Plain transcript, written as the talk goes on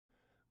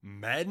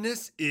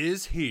Madness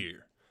is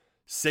here.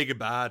 Say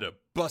goodbye to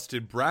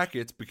busted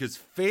brackets because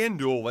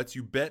FanDuel lets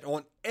you bet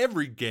on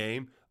every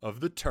game of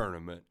the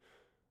tournament.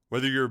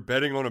 Whether you're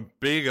betting on a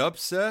big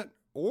upset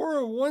or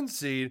a one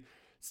seed,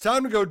 it's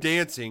time to go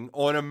dancing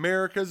on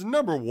America's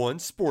 #1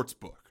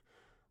 sportsbook.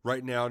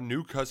 Right now,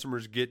 new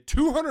customers get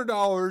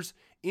 $200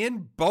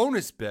 in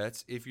bonus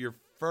bets if your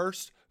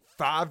first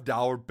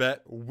 $5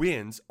 bet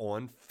wins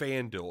on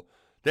FanDuel.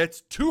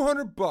 That's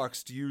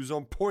 $200 to use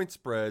on point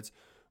spreads,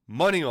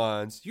 money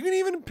lines. You can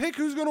even pick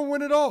who's going to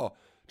win it all.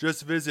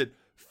 Just visit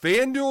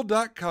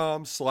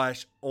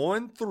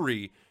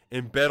FanDuel.com/on3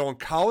 and bet on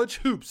college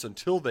hoops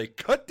until they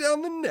cut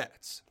down the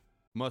nets.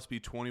 Must be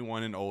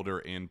 21 and older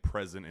and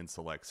present in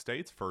select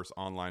states. First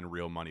online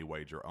real money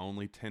wager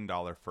only.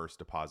 $10 first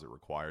deposit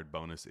required.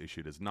 Bonus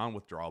issued as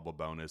non-withdrawable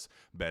bonus.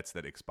 Bets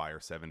that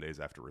expire 7 days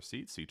after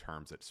receipt. See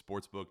terms at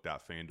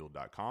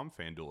sportsbook.fanduel.com.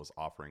 FanDuel is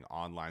offering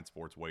online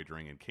sports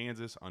wagering in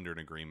Kansas under an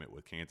agreement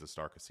with Kansas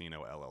Star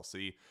Casino,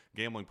 LLC.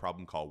 Gambling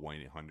problem? Call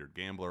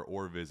 1-800-GAMBLER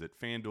or visit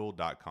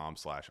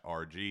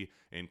fanduel.com/RG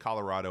in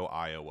Colorado,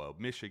 Iowa,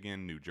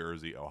 Michigan, New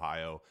Jersey,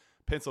 Ohio,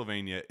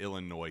 Pennsylvania,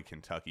 Illinois,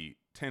 Kentucky,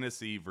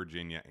 Tennessee,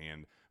 Virginia,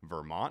 and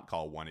Vermont.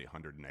 Call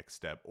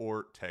 1-800-NEXT-STEP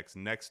or text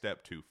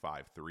NEXT-STEP to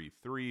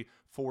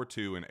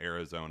 53342 in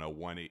Arizona,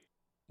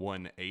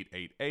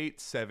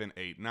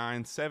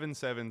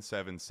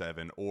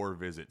 1-888-789-7777 or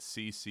visit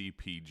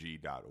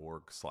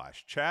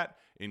ccpg.org/chat.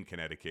 In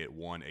Connecticut,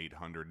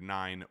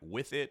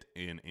 1-800-9-WITH-IT.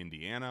 In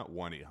Indiana,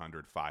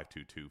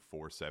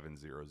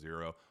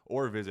 1-800-522-4700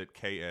 or visit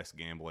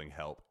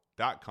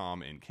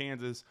ksgamblinghelp.com. In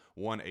Kansas,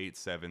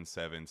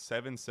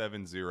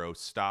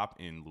 1-877-770-STOP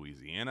in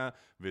Louisiana.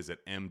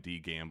 Visit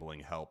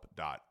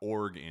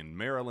mdgamblinghelp.org in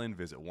Maryland.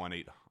 Visit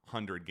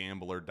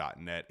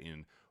 1-800-gambler.net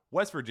in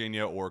West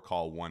Virginia or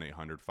call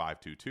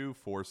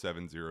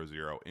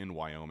 1-800-522-4700 in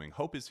Wyoming.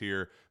 Hope is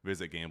here.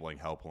 Visit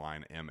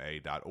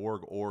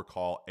gamblinghelplinema.org or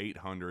call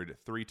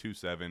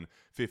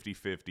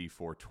 800-327-5050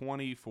 for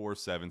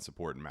 24/7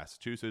 support in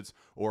Massachusetts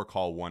or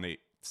call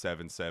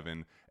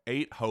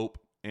 1-877-8-HOPE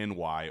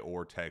NY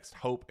or text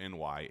Hope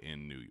NY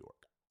in New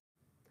York.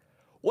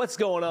 What's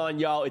going on,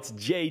 y'all? It's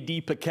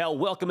JD Piquel.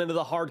 Welcome into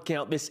the Hard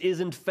Count. This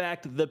is, in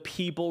fact, the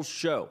People's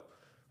Show.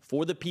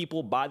 For the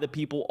people, by the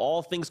people,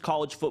 all things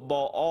college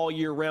football all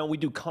year round. We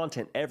do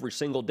content every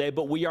single day,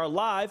 but we are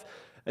live,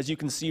 as you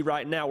can see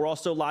right now. We're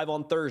also live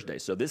on Thursday.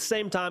 So this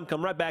same time,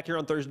 come right back here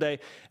on Thursday,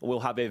 and we'll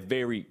have a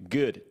very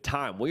good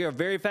time. We are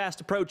very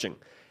fast approaching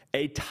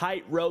a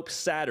tightrope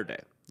Saturday.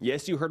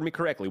 Yes, you heard me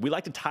correctly. We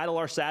like to title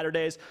our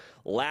Saturdays.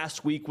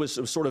 Last week was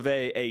sort of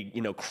a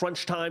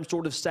crunch time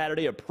sort of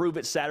Saturday, a prove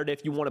it Saturday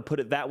if you want to put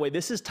it that way.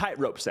 This is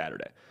tightrope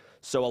Saturday.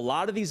 So a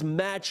lot of these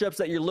matchups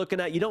that you're looking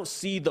at, you don't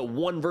see the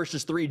 1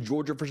 versus 3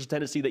 Georgia versus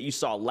Tennessee that you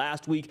saw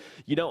last week.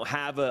 You don't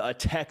have a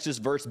Texas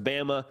versus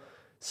Bama.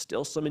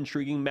 Still some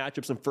intriguing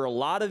matchups. And for a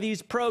lot of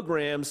these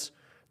programs,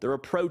 they're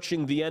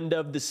approaching the end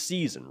of the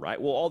season, right?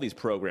 Well, all these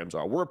programs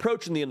are. We're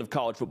approaching the end of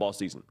college football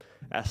season,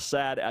 as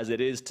sad as it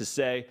is to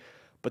say.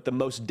 But the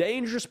most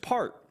dangerous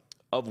part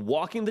of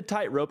walking the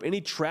tightrope, any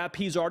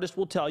trapeze artist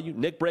will tell you,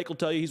 Nick Brake will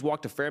tell you he's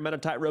walked a fair amount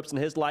of tightropes in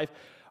his life,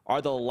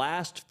 are the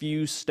last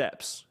few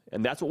steps.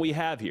 And that's what we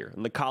have here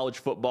in the college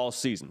football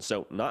season.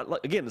 So,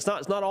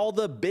 it's not all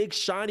the big,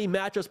 shiny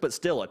matchups, but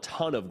still a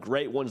ton of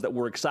great ones that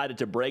we're excited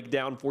to break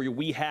down for you.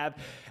 We have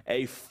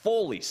a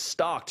fully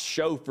stocked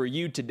show for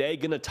you today.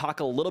 Going to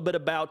talk a little bit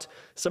about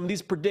some of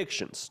these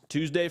predictions.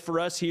 Tuesday for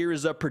us here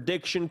is a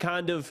prediction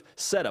kind of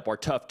setup, or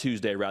Tough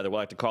Tuesday, rather, we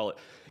like to call it.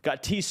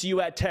 Got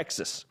TCU at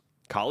Texas.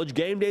 College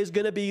game day is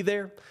going to be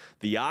there.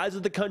 The eyes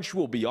of the country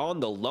will be on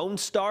the Lone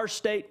Star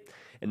State.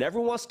 And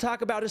everyone wants to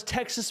talk about, is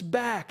Texas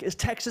back? Is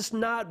Texas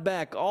not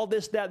back? All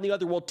this, that, and the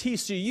other. Well,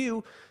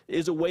 TCU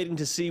is awaiting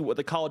to see what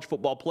the College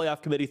Football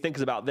Playoff Committee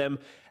thinks about them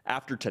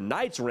after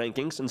tonight's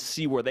rankings and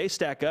see where they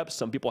stack up.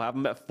 Some people have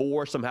them at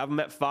 4, some have them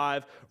at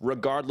 5.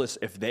 Regardless,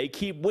 if they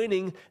keep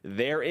winning,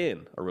 they're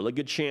in. A really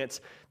good chance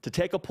to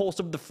take a pulse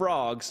of the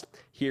Frogs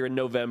here in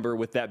November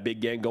with that big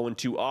game going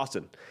to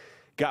Austin.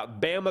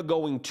 Got Bama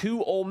going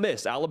to Ole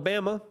Miss.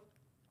 Alabama,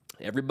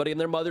 everybody and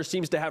their mother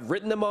seems to have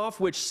written them off,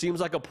 which seems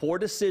like a poor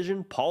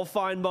decision. Paul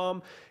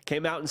Feinbaum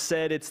came out and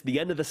said it's the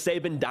end of the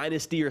Saban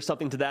dynasty or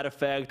something to that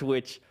effect,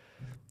 which,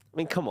 I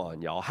mean, come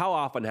on, y'all. How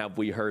often have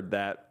we heard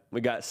that? We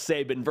got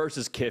Saban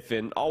versus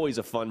Kiffin. Always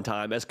a fun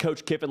time. As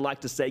Coach Kiffin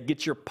liked to say,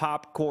 get your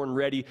popcorn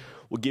ready.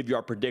 We'll give you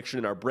our prediction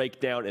and our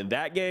breakdown in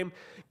that game.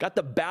 Got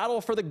the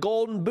battle for the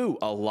Golden Boot.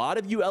 A lot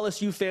of you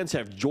LSU fans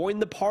have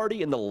joined the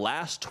party in the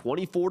last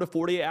 24 to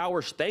 48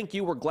 hours. Thank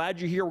you. We're glad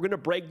you're here. We're going to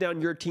break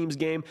down your team's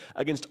game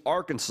against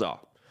Arkansas.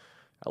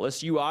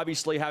 LSU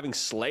obviously having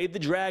slayed the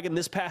dragon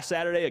this past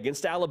Saturday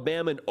against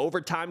Alabama in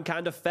overtime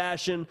kind of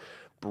fashion.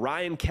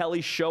 Brian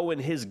Kelly showing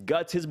his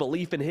guts, his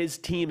belief in his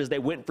team as they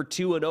went for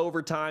 2 in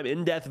overtime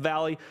in Death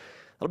Valley.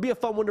 It'll be a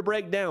fun one to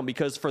break down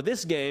because for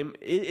this game,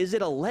 is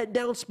it a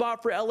letdown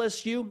spot for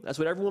LSU? That's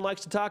what everyone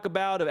likes to talk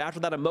about.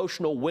 After that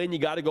emotional win, you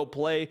got to go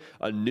play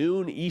a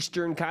noon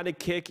Eastern kind of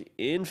kick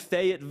in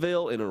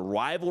Fayetteville in a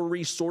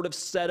rivalry sort of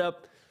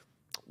setup.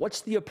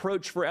 What's the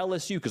approach for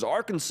LSU? Because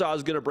Arkansas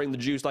is going to bring the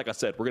juice. Like I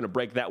said, we're going to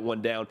break that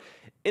one down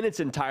in its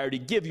entirety,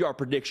 give you our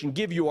prediction,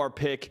 give you our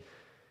pick.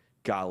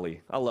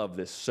 Golly, I love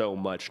this so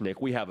much,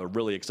 Nick. We have a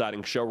really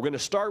exciting show. We're going to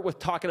start with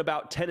talking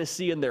about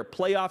Tennessee and their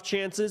playoff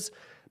chances.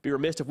 Be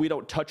remiss if we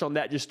don't touch on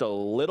that just a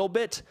little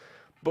bit.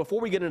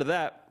 Before we get into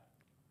that,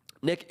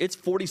 Nick, it's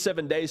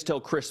 47 days till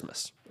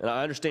Christmas. And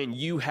I understand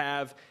you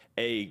have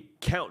a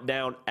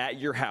countdown at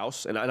your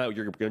house. And I know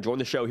you're going to join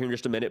the show here in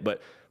just a minute,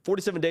 but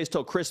 47 days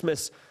till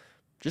Christmas.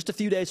 Just a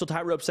few days till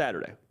tie rope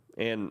Saturday.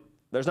 And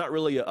there's not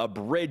really a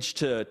bridge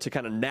to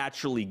kind of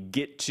naturally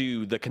get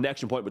to the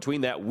connection point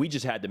between that. We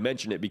just had to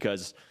mention it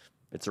because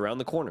it's around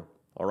the corner,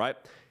 all right?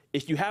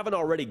 If you haven't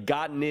already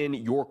gotten in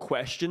your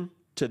question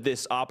to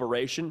this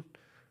operation,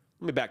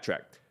 let me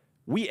backtrack.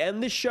 We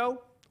end this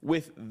show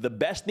with the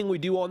best thing we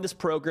do on this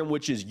program,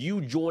 which is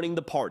you joining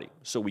the party.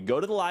 So we go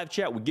to the live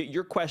chat, we get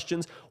your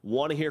questions,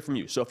 want to hear from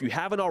you. So if you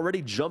haven't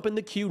already, jump in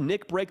the queue.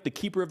 Nick Brake, the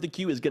keeper of the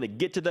queue, is going to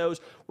get to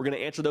those. We're going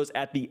to answer those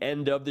at the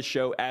end of the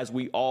show, as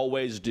we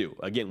always do.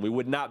 Again, we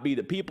would not be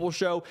the people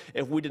show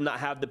if we did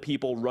not have the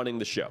people running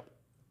the show.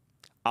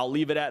 I'll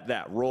leave it at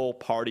that. Roll,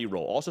 party,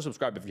 roll. Also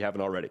subscribe if you haven't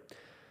already.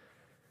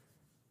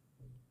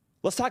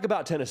 Let's talk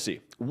about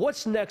Tennessee.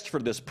 What's next for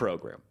this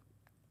program?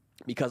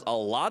 Because a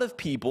lot of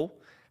people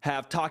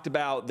have talked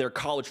about their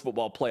college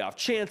football playoff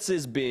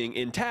chances being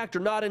intact or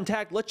not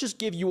intact. Let's just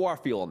give you our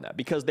feel on that,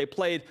 because they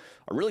played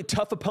a really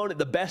tough opponent,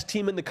 the best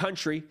team in the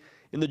country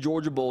in the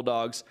Georgia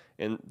Bulldogs,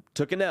 and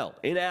took an L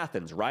in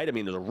Athens, right? I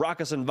mean, there's a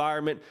raucous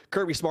environment.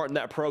 Kirby Smart and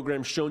that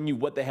program showing you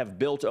what they have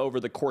built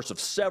over the course of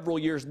several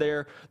years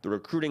there, the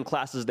recruiting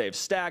classes they've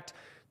stacked.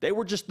 They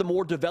were just the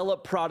more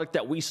developed product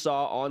that we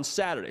saw on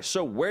Saturday.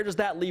 So where does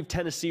that leave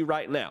Tennessee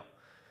right now?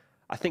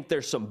 I think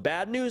there's some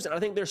bad news, and I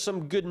think there's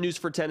some good news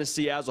for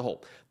Tennessee as a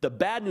whole. The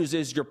bad news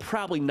is you're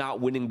probably not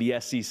winning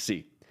the SEC.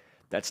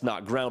 That's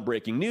not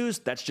groundbreaking news.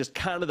 That's just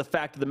kind of the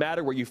fact of the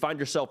matter where you find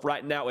yourself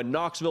right now in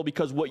Knoxville,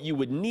 because what you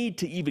would need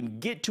to even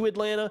get to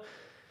Atlanta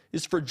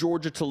is for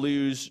Georgia to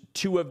lose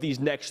 2 of these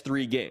next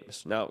 3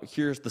 games. Now,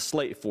 here's the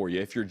slate for you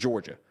if you're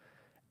Georgia.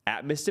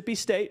 At Mississippi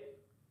State,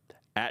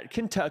 at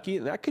Kentucky.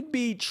 And that could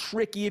be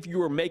tricky if you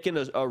were making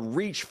a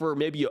reach for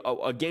maybe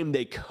a game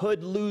they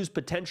could lose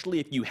potentially.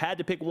 If you had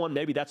to pick one,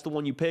 maybe that's the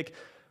one you pick.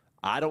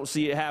 I don't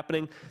see it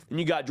happening. Then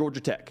you got Georgia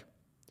Tech.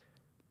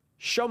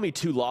 Show me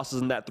 2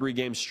 losses in that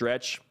 3-game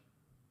stretch.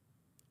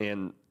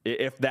 And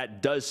if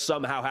that does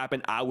somehow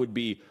happen, I would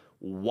be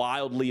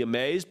wildly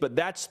amazed. But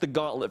that's the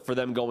gauntlet for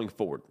them going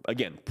forward.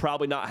 Again,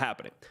 probably not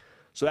happening.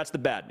 So that's the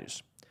bad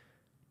news.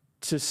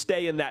 To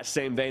stay in that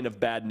same vein of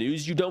bad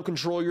news, you don't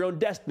control your own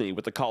destiny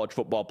with the college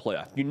football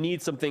playoff. You need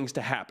some things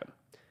to happen.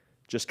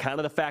 Just kind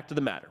of the fact of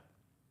the matter.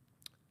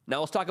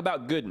 Now let's talk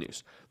about good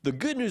news. The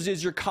good news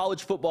is your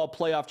college football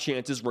playoff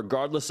chances,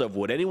 regardless of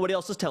what anyone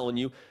else is telling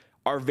you,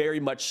 are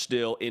very much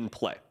still in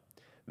play.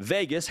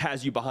 Vegas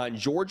has you behind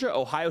Georgia,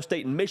 Ohio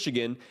State, and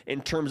Michigan in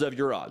terms of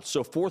your odds.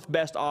 So 4th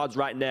best odds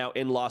right now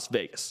in Las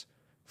Vegas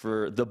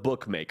for the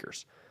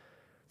bookmakers.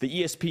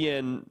 The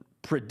ESPN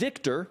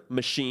predictor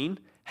machine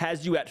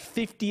has you at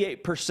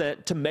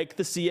 58% to make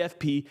the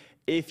CFP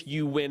if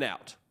you win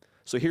out.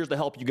 So here's the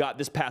help you got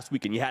this past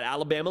weekend. You had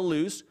Alabama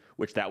lose,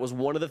 which that was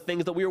one of the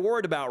things that we were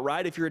worried about,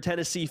 right? If you're a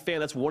Tennessee fan,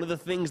 that's one of the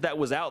things that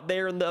was out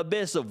there in the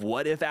abyss of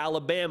what if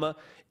Alabama,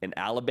 in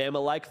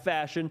Alabama-like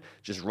fashion,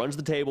 just runs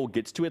the table,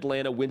 gets to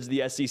Atlanta, wins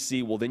the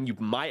SEC. Well, then you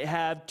might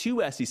have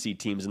 2 SEC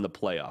teams in the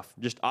playoff,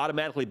 just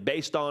automatically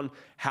based on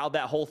how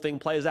that whole thing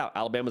plays out.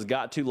 Alabama's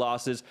got 2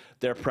 losses.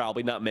 They're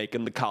probably not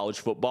making the college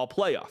football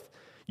playoff.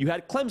 You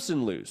had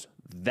Clemson lose.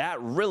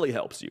 That really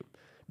helps you,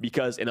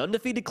 because an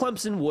undefeated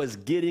Clemson was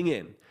getting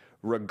in.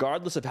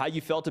 Regardless of how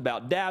you felt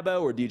about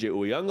Dabo or DJ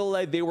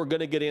Uyunglele, they were going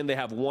to get in. They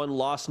have 1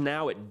 loss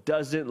now. It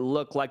doesn't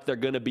look like they're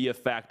going to be a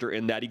factor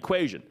in that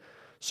equation.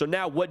 So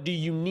now what do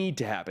you need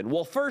to happen?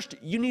 Well, first,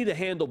 you need to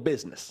handle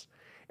business.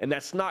 And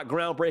that's not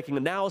groundbreaking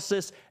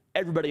analysis.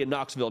 Everybody in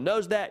Knoxville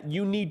knows that.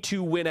 You need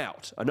to win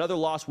out. Another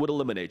loss would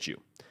eliminate you.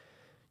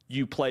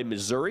 You play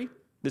Missouri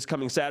this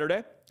coming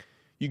Saturday.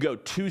 You go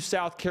to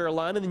South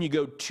Carolina, and then you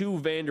go to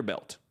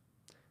Vanderbilt.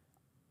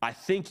 I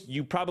think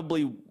you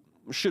probably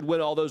should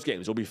win all those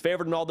games. You'll be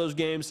favored in all those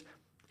games.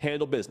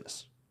 Handle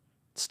business.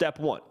 Step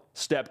 1.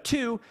 Step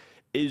 2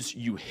 is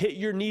you hit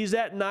your knees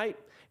at night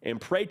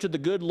and pray to the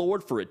good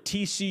Lord for a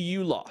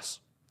TCU loss.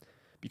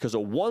 Because a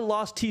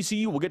 1-loss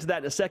TCU, we'll get to that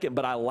in a second,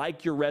 but I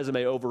like your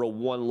resume over a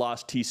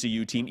 1-loss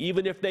TCU team,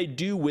 even if they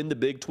do win the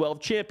Big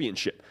 12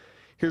 championship.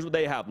 Here's what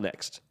they have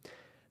next.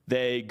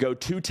 They go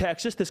to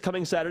Texas this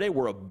coming Saturday.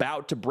 We're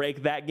about to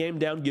break that game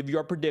down, give you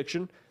our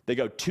prediction. They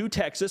go to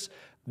Texas.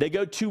 They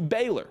go to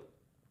Baylor.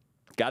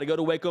 Got to go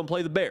to Waco and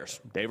play the Bears.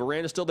 Dave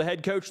Aranda's still the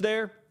head coach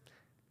there.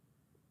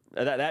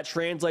 That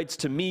translates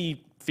to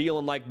me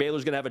feeling like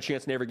Baylor's going to have a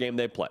chance in every game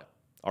they play.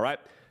 All right?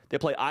 They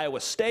play Iowa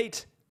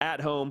State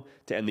at home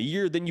to end the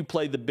year. Then you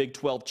play the Big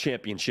 12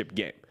 championship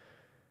game.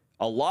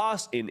 A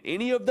loss in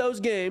any of those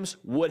games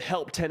would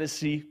help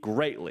Tennessee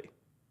greatly.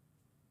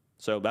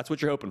 So that's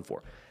what you're hoping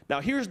for.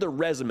 Now, here's the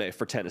resume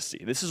for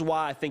Tennessee. This is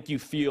why I think you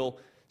feel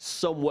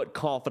somewhat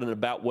confident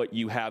about what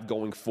you have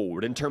going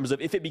forward in terms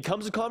of if it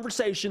becomes a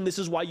conversation, this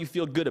is why you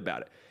feel good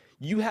about it.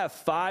 You have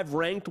 5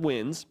 ranked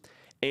wins,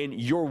 and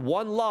your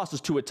one loss is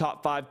to a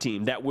top 5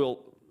 team that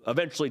will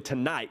eventually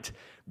tonight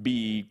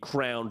be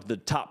crowned the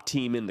top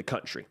team in the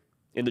country,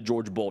 in the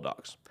Georgia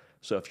Bulldogs.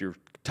 So if you're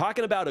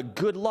talking about a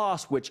good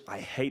loss, which I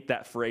hate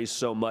that phrase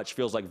so much,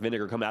 feels like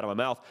vinegar coming out of my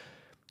mouth,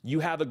 you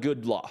have a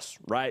good loss,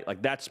 right?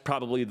 Like that's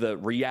probably the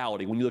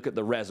reality when you look at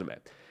the resume.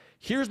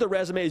 Here's the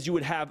resumes you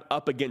would have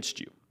up against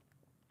you.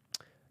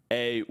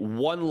 A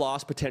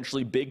one-loss,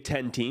 potentially Big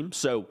Ten team.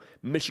 So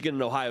Michigan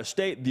and Ohio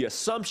State, the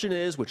assumption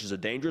is, which is a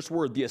dangerous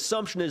word, the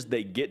assumption is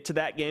they get to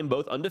that game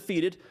both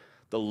undefeated.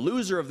 The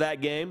loser of that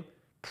game,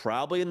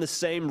 probably in the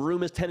same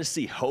room as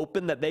Tennessee,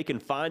 hoping that they can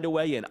find a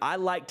way in. I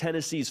like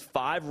Tennessee's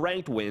 5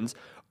 ranked wins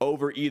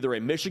over either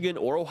a Michigan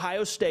or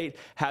Ohio State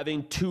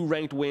having 2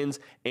 ranked wins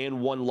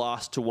and 1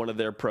 loss to one of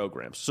their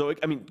programs. So,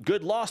 I mean,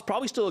 good loss,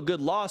 probably still a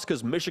good loss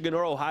because Michigan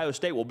or Ohio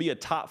State will be a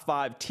top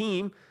 5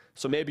 team.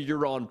 So maybe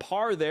you're on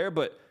par there,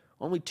 but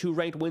only 2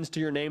 ranked wins to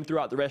your name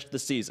throughout the rest of the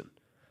season.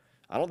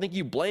 I don't think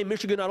you blame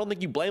Michigan. I don't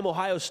think you blame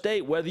Ohio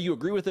State, whether you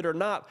agree with it or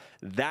not.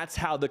 That's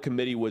how the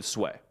committee would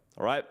sway.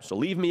 All right? So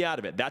leave me out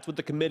of it. That's what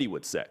the committee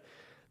would say.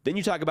 Then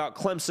you talk about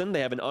Clemson.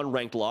 They have an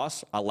unranked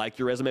loss. I like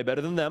your resume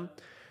better than them.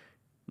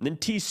 And then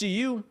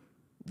TCU,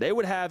 they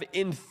would have,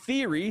 in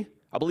theory,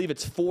 I believe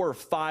it's 4 or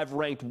 5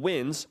 ranked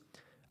wins.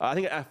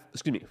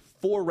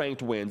 4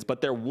 ranked wins,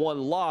 but their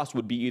one loss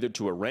would be either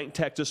to a ranked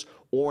Texas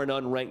or an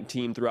unranked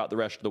team throughout the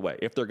rest of the way,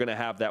 if they're going to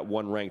have that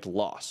one ranked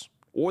loss.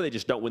 Or they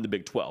just don't win the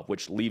Big 12,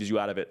 which leaves you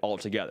out of it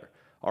altogether.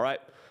 All right?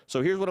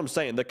 So here's what I'm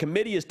saying. The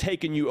committee has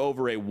taken you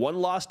over a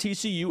one-loss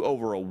TCU,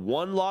 over a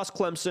one-loss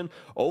Clemson,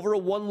 over a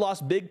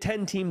one-loss Big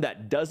Ten team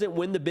that doesn't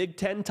win the Big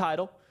Ten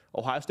title,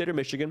 Ohio State or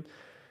Michigan.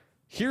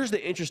 Here's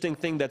the interesting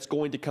thing that's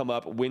going to come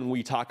up when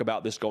we talk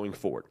about this going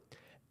forward.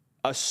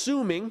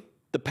 Assuming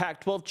the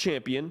Pac-12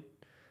 champion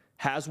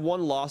has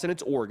 1 loss, and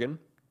it's Oregon.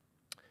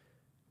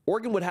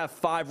 Oregon would have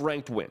 5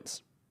 ranked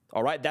wins.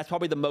 All right, that's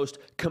probably the most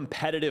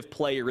competitive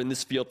player in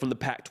this field from the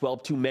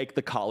Pac-12 to make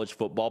the college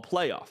football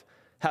playoff.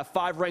 Have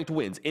 5 ranked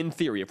wins, in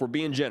theory, if we're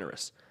being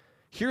generous.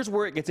 Here's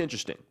where it gets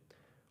interesting.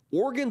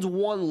 Oregon's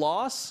 1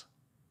 loss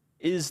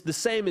is the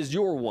same as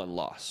your 1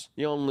 loss.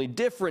 The only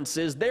difference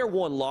is their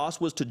 1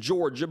 loss was to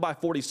Georgia by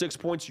 46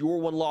 points.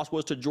 Your 1 loss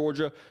was to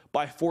Georgia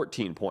by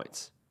 14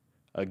 points.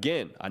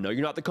 Again, I know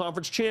you're not the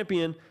conference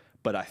champion,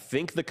 but I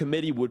think the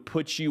committee would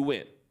put you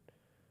in.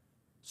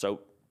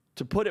 So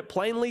to put it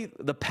plainly,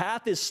 the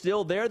path is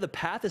still there. The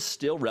path is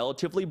still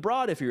relatively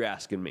broad, if you're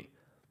asking me.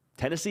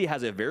 Tennessee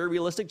has a very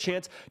realistic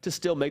chance to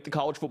still make the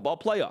college football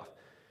playoff.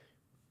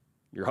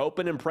 You're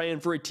hoping and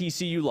praying for a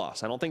TCU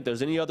loss. I don't think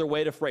there's any other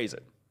way to phrase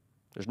it.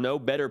 There's no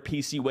better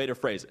PC way to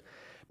phrase it.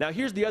 Now,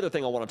 here's the other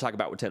thing I want to talk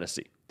about with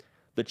Tennessee.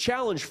 The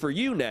challenge for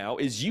you now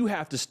is you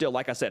have to still,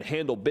 like I said,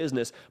 handle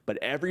business, but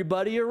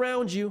everybody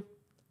around you,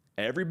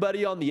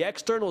 everybody on the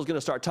external is going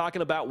to start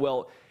talking about,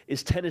 well,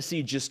 is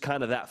Tennessee just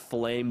kind of that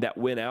flame that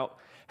went out?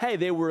 Hey,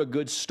 they were a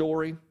good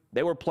story.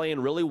 They were playing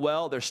really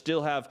well. They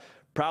still have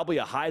probably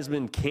a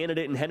Heisman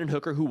candidate in Hendon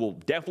Hooker who will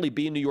definitely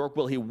be in New York.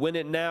 Will he win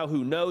it now?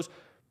 Who knows?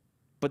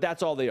 But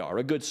that's all they are,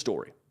 a good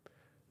story.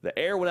 The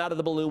air went out of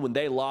the balloon when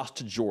they lost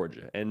to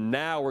Georgia, and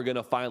now we're going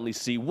to finally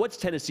see what's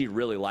Tennessee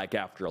really like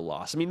after a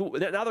loss. I mean,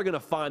 now they're going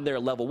to find their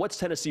level. What's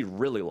Tennessee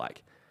really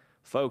like?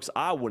 Folks,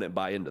 I wouldn't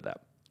buy into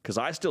that because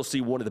I still see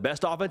one of the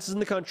best offenses in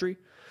the country,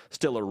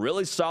 still a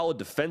really solid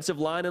defensive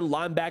line and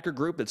linebacker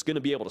group that's going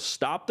to be able to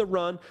stop the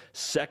run,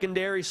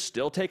 secondary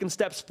still taking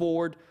steps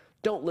forward.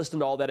 Don't listen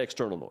to all that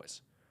external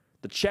noise.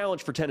 The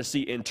challenge for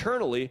Tennessee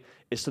internally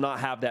is to not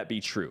have that be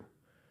true.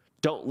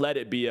 Don't let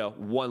it be a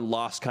one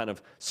loss kind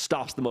of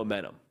stops the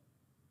momentum.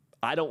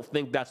 I don't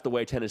think that's the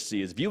way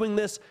Tennessee is viewing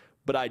this,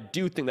 but I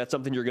do think that's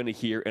something you're going to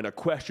hear and a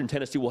question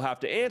Tennessee will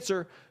have to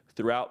answer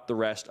throughout the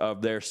rest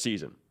of their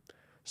season.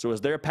 So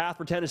is there a path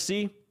for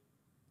Tennessee?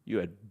 You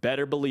had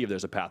better believe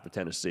there's a path for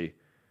Tennessee.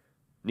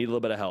 Need a little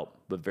bit of help,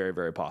 but very,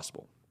 very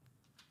possible.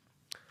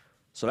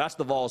 So that's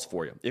the Vols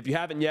for you. If you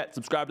haven't yet,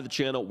 subscribe to the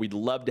channel. We'd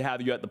love to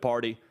have you at the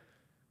party.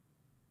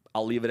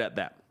 I'll leave it at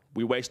that.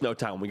 We waste no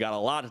time. We got a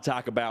lot to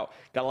talk about,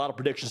 got a lot of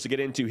predictions to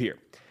get into here.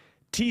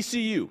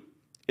 TCU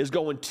is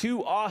going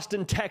to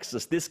Austin,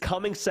 Texas this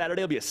coming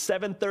Saturday. It'll be a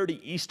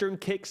 7:30 Eastern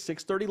kick,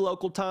 6:30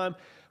 local time.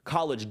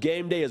 College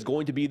game day is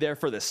going to be there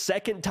for the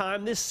second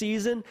time this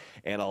season,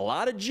 and a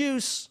lot of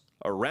juice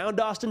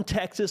around Austin,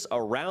 Texas,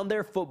 around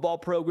their football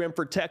program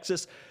for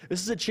Texas.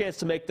 This is a chance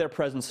to make their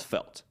presence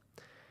felt.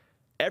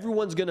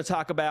 Everyone's going to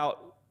talk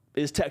about,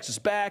 is Texas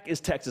back?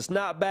 Is Texas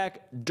not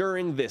back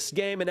during this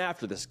game and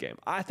after this game?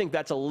 I think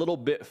that's a little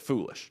bit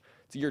foolish.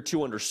 It's year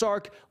 2 under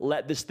Sark.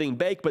 Let this thing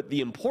bake. But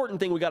the important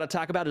thing we got to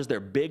talk about is their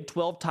Big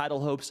 12 title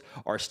hopes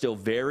are still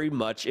very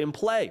much in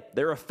play.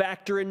 They're a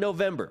factor in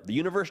November. The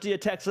University of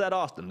Texas at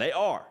Austin, they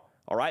are.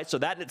 All right, so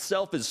that in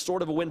itself is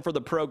sort of a win for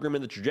the program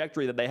and the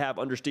trajectory that they have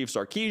under Steve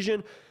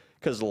Sarkisian,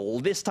 because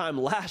this time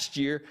last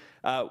year,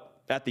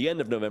 at the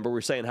end of November, we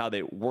were saying how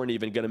they weren't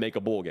even going to make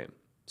a bowl game.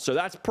 So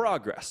that's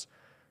progress.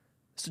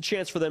 it's a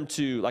chance for them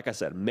to, like I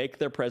said, make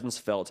their presence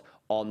felt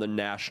on the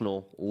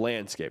national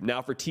landscape.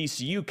 Now for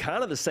TCU,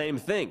 kind of the same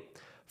thing.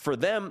 For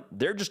them,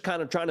 they're just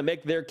kind of trying to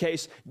make their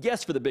case,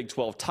 yes, for the Big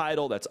 12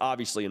 title. That's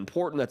obviously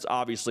important. That's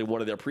obviously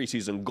one of their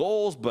preseason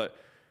goals, but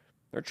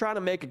they're trying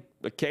to make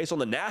a case on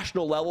the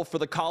national level for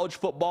the college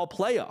football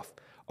playoff.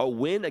 A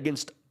win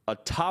against a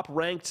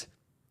top-ranked,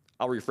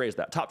 I'll rephrase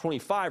that, top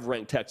 25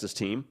 ranked Texas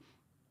team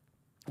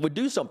would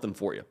do something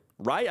for you,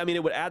 right? I mean,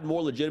 it would add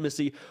more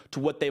legitimacy to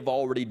what they've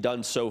already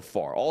done so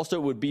far. Also,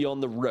 it would be on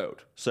the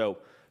road. So,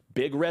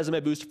 big resume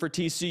booster for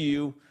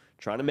TCU,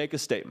 trying to make a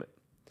statement.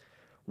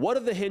 What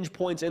are the hinge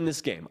points in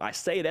this game? I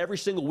say it every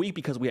single week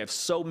because we have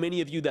so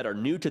many of you that are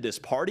new to this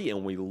party,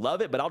 and we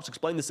love it, but I'll just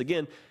explain this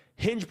again.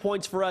 Hinge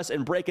points for us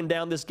in breaking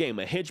down this game.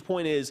 A hinge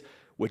point is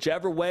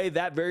whichever way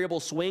that variable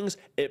swings,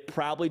 it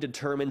probably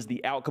determines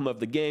the outcome of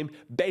the game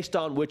based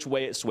on which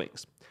way it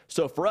swings.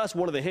 So for us,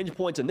 one of the hinge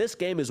points in this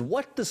game is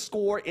what to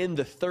score in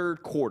the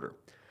third quarter.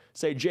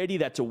 Say, JD,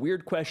 that's a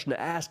weird question to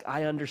ask.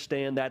 I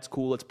understand. That's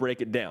cool. Let's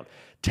break it down.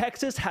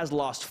 Texas has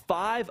lost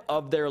 5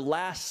 of their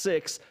last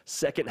 6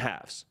 second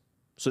halves.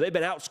 So they've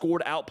been outscored,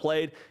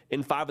 outplayed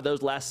in 5 of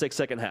those last 6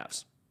 second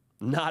halves.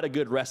 Not a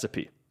good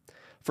recipe.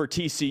 For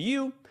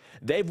TCU,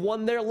 they've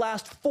won their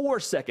last 4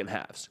 second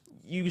halves.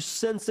 You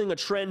sensing a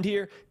trend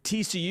here?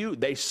 TCU,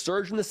 they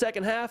surge in the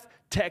second half.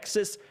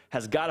 Texas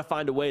has got to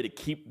find a way to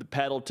keep the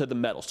pedal to the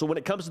metal. So when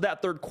it comes to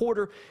that third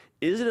quarter,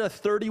 is it a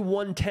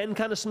 31-10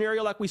 kind of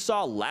scenario like we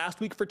saw last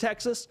week for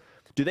Texas?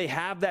 Do they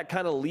have that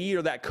kind of lead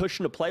or that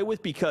cushion to play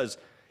with? Because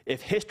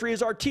if history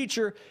is our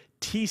teacher,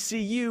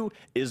 TCU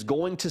is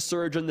going to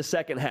surge in the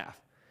second half.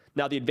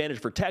 Now, the advantage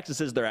for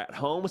Texas is they're at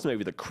home, so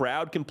maybe the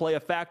crowd can play a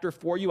factor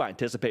for you. I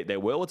anticipate they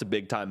will. It's a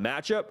big-time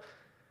matchup.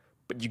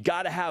 But you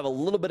got to have a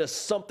little bit of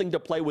something to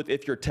play with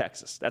if you're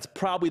Texas. That's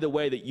probably the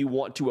way that you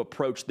want to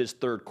approach this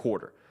third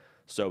quarter.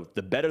 So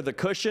the better the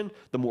cushion,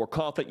 the more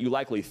confident you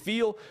likely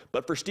feel.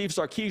 But for Steve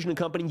Sarkisian and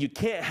company, you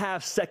can't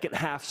have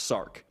second-half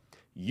Sark.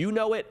 You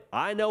know it.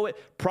 I know it.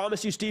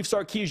 Promise you Steve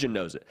Sarkisian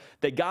knows it.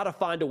 They got to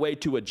find a way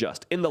to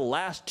adjust. In the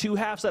last 2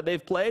 halves that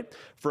they've played,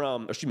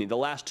 the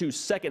last 2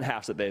 second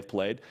halves that they've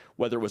played,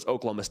 whether it was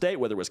Oklahoma State,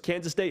 whether it was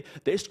Kansas State,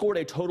 they scored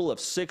a total of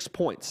 6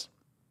 points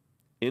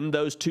in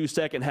those 2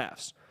 second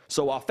halves.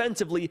 So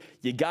offensively,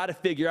 you got to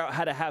figure out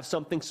how to have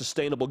something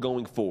sustainable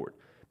going forward.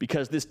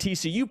 Because this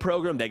TCU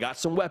program, they got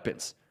some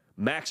weapons.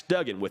 Max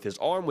Duggan with his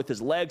arm, with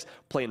his legs,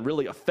 playing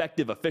really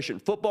effective,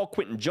 efficient football.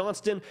 Quentin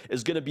Johnston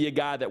is going to be a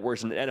guy that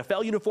wears an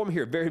NFL uniform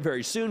here very,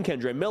 very soon.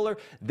 Kendre Miller,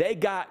 they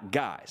got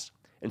guys.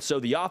 And so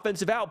the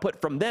offensive output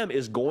from them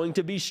is going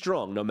to be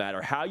strong. No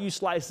matter how you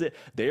slice it,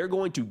 they are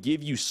going to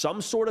give you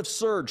some sort of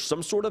surge,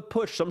 some sort of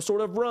push, some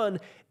sort of run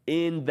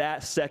in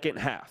that second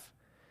half.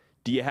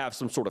 Do you have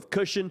some sort of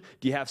cushion?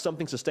 Do you have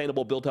something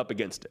sustainable built up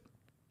against it?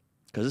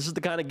 Because this is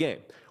the kind of game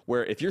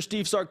where if you're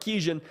Steve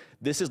Sarkisian,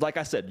 this is, like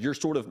I said, your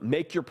sort of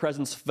make your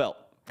presence felt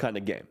kind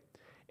of game.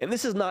 And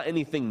this is not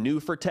anything new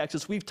for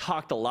Texas. We've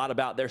talked a lot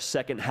about their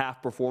second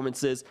half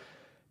performances.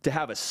 To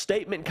have a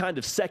statement kind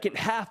of second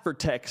half for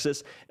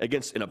Texas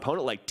against an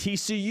opponent like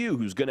TCU,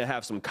 who's going to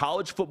have some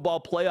college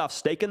football playoff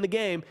stake in the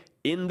game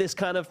in this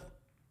kind of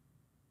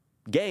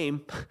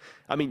game,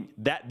 I mean,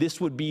 this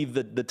would be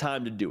the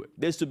time to do it.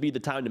 This would be the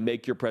time to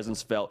make your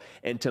presence felt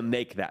and to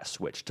make that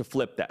switch, to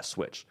flip that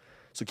switch.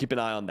 So keep an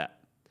eye on that.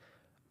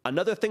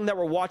 Another thing that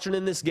we're watching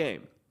in this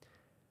game,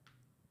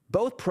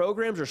 both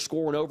programs are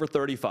scoring over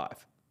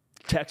 35.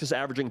 Texas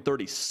averaging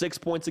 36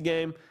 points a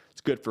game.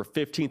 It's good for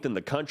 15th in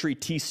the country.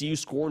 TCU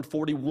scoring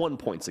 41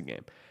 points a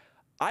game.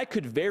 I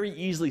could very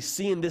easily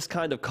see in this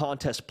kind of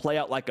contest play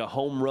out like a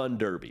home run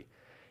derby.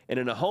 And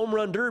in a home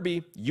run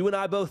derby, you and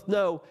I both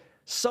know,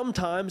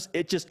 sometimes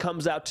it just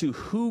comes out to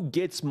who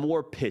gets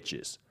more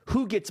pitches,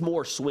 who gets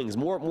more swings,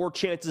 more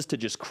chances to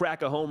just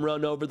crack a home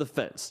run over the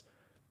fence.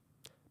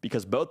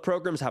 Because both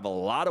programs have a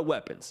lot of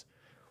weapons.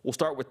 We'll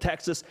start with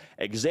Texas.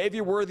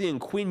 Xavier Worthy and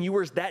Quinn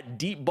Ewers, that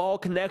deep ball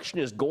connection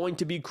is going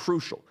to be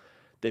crucial.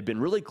 They've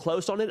been really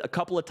close on it a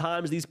couple of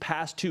times these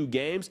past 2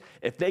 games.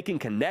 If they can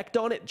connect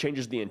on it, it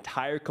changes the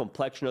entire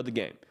complexion of the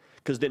game.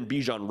 Because then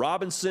Bijan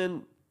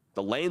Robinson,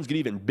 the lanes get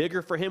even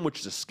bigger for him,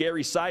 which is a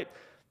scary sight.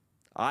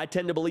 I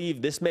tend to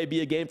believe this may be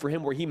a game for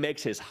him where he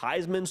makes his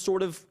Heisman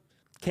sort of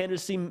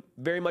candidacy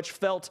very much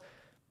felt.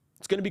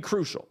 It's going to be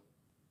crucial.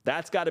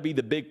 That's got to be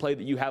the big play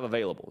that you have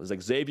available, is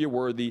Xavier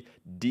Worthy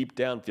deep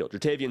downfield.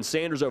 Jatavian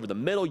Sanders over the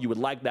middle, you would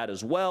like that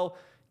as well.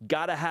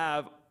 Got to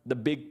have the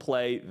big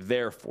play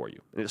there for you,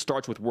 and it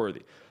starts with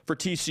Worthy. For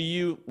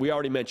TCU, we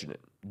already mentioned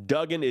it.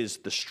 Duggan is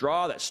the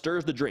straw that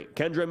stirs the drink.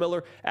 Kendre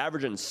Miller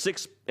averaging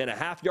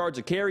 6.5 yards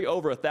a carry,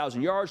 over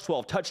 1,000 yards,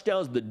 12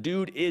 touchdowns. The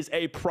dude is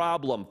a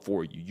problem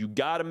for you. You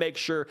got to make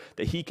sure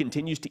that he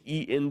continues to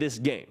eat in this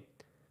game.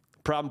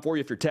 Problem for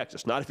you if you're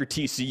Texas, not if you're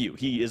TCU.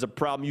 He is a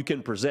problem you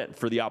can present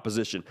for the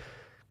opposition.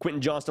 Quentin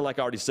Johnston, like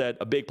I already said,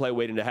 a big play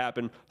waiting to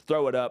happen.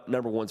 Throw it up.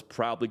 Number 1's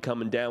probably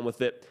coming down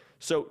with it.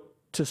 So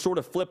to sort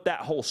of flip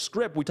that whole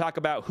script, we talk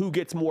about who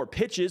gets more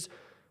pitches,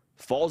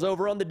 falls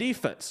over on the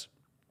defense.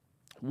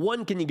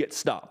 One, can you get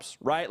stops,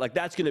 right? Like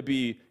that's going to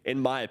be, in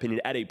my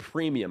opinion, at a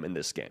premium in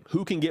this game.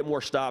 Who can get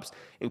more stops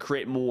and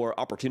create more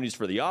opportunities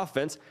for the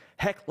offense?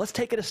 Heck, let's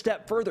take it a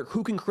step further.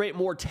 Who can create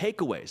more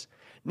takeaways?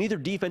 Neither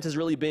defense has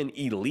really been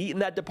elite in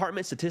that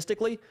department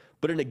statistically,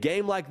 but in a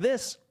game like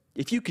this,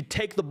 if you could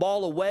take the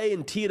ball away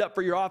and tee it up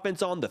for your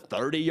offense on the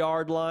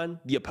 30-yard line,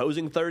 the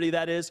opposing 30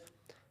 that is,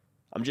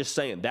 I'm just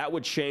saying that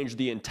would change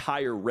the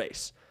entire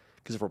race.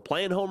 Because if we're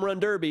playing home run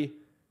derby, it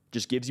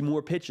just gives you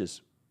more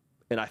pitches.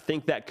 And I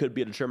think that could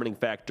be a determining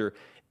factor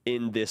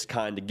in this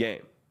kind of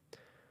game.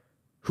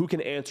 Who can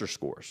answer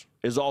scores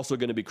is also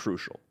going to be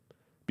crucial.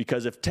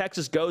 Because if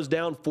Texas goes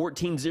down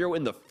 14-0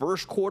 in the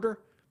first quarter,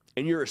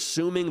 and you're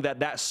assuming that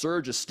that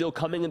surge is still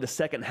coming in the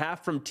second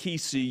half from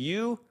TCU,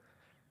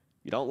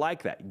 you don't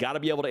like that. You got to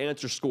be able to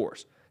answer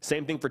scores.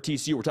 Same thing for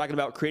TCU. We're talking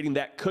about creating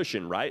that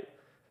cushion, right?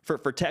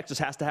 For Texas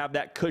has to have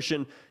that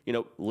cushion,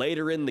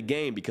 later in the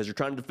game because you're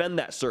trying to defend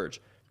that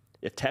surge.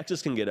 If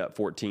Texas can get up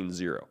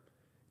 14-0,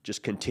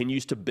 just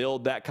continues to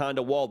build that kind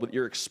of wall, but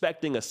you're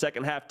expecting a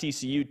second half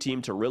TCU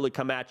team to really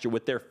come at you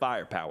with their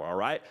firepower, all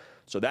right?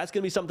 So that's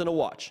going to be something to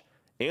watch.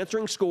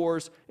 Answering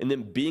scores and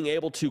then being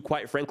able to,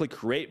 quite frankly,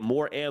 create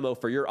more ammo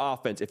for your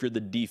offense if you're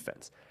the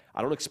defense.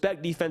 I don't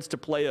expect defense to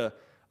play a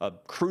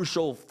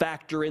crucial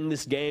factor in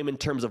this game in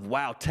terms of,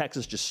 wow,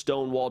 Texas just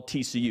stonewalled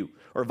TCU,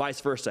 or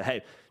vice versa.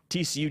 Hey,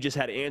 TCU just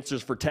had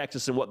answers for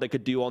Texas and what they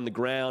could do on the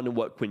ground and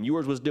what Quinn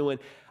Ewers was doing.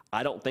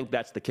 I don't think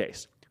that's the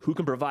case. Who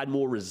can provide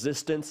more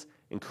resistance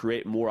and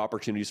create more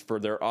opportunities for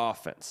their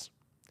offense?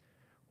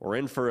 We're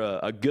in for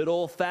a good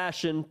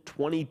old-fashioned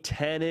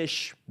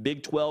 2010-ish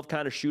Big 12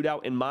 kind of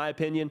shootout, in my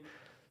opinion.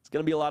 It's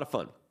going to be a lot of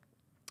fun.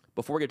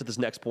 Before we get to this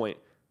next point,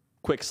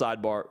 quick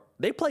sidebar.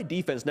 They play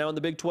defense now in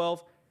the Big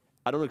 12.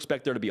 I don't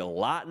expect there to be a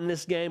lot in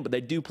this game, but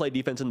they do play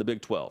defense in the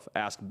Big 12.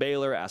 Ask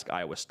Baylor, ask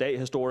Iowa State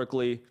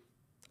historically.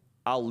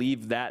 I'll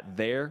leave that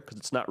there because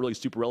it's not really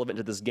super relevant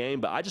to this game.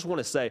 But I just want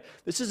to say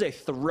this is a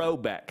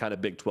throwback kind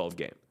of Big 12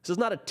 game. This is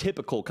not a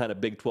typical kind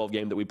of Big 12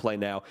 game that we play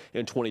now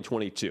in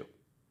 2022.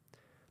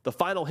 The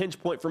final hinge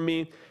point for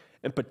me,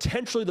 and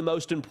potentially the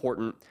most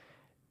important,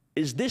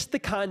 is this the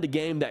kind of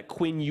game that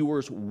Quinn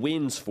Ewers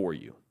wins for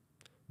you?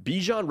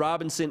 Bijan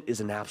Robinson is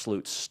an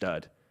absolute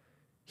stud.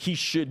 He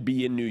should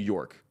be in New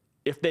York.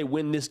 If they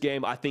win this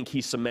game, I think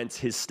he cements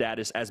his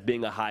status as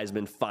being a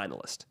Heisman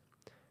finalist.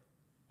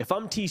 If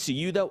I'm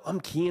TCU, though, I'm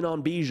keen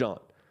on Bijan.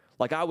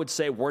 Like I would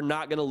say, we're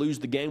not going to lose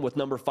the game with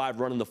number 5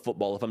 running the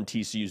football if I'm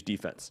TCU's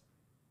defense.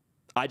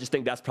 I just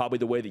think that's probably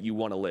the way that you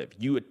want to live.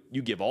 You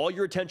give all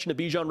your attention to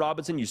Bijan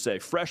Robinson. You say,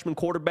 freshman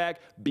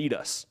quarterback, beat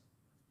us.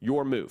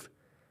 Your move.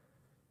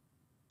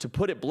 To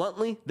put it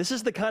bluntly, this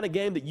is the kind of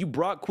game that you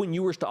brought Quinn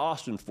Ewers to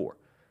Austin for.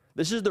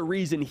 This is the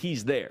reason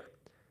he's there.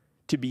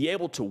 To be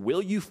able to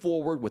will you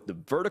forward with the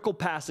vertical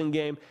passing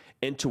game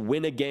and to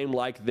win a game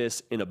like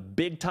this in a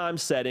big-time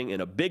setting,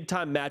 in a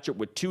big-time matchup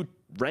with 2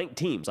 ranked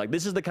teams. Like,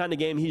 this is the kind of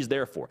game he's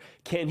there for.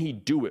 Can he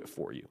do it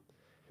for you?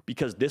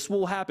 Because this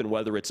will happen,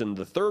 whether it's in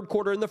the third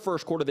quarter or in the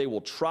first quarter, they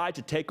will try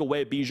to take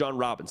away Bijan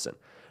Robinson.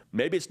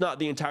 Maybe it's not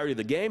the entirety of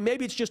the game.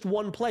 Maybe it's just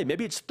one play.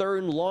 Maybe it's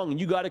third and long, and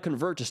you got to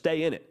convert to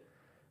stay in it.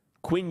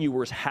 Quinn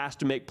Ewers has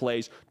to make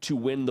plays to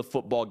win the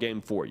football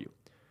game for you.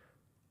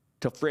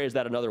 To phrase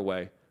that another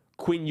way,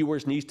 Quinn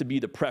Ewers needs to be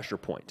the pressure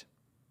point.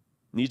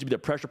 Needs to be the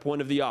pressure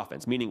point of the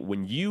offense, meaning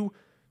when you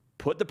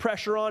put the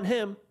pressure on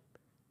him,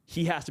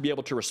 he has to be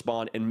able to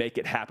respond and make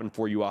it happen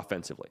for you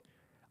offensively.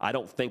 I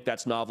don't think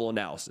that's novel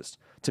analysis.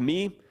 To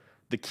me,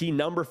 the key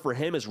number for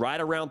him is right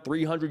around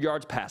 300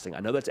 yards passing. I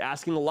know that's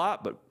asking a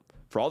lot, but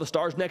for all the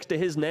stars next to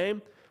his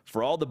name,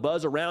 for all the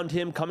buzz around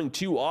him coming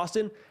to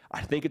Austin,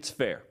 I think it's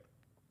fair.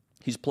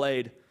 He's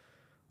played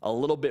a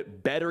little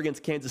bit better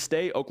against Kansas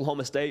State,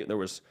 Oklahoma State. There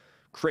was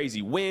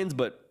crazy wins,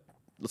 but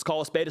let's call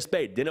a spade a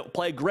spade. Didn't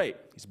play great.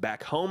 He's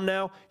back home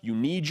now. You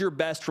need your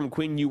best from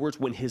Quinn Ewers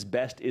when his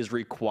best is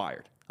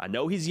required. I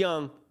know he's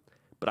young,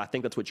 but I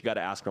think that's what you got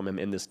to ask from him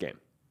in this game.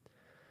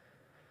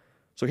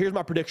 So here's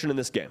my prediction in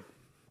this game.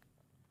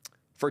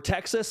 For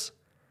Texas,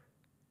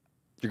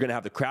 you're going to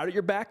have the crowd at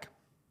your back,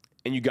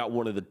 and you got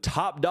one of the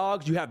top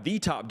dogs. You have the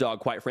top dog,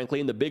 quite frankly,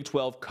 in the Big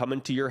 12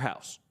 coming to your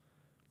house.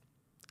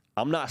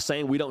 I'm not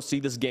saying we don't see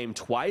this game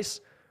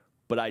twice,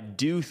 but I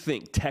do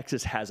think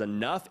Texas has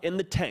enough in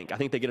the tank. I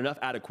think they get enough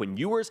out of Quinn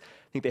Ewers.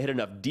 I think they hit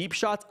enough deep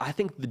shots. I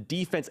think the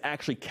defense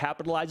actually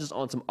capitalizes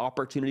on some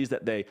opportunities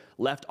that they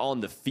left on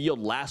the field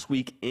last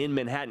week in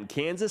Manhattan,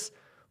 Kansas.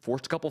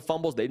 Forced a couple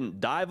fumbles they didn't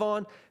dive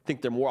on. I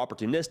think they're more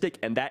opportunistic,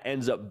 and that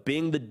ends up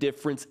being the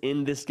difference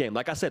in this game.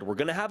 Like I said, we're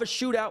going to have a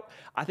shootout.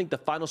 I think the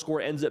final score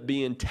ends up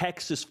being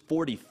Texas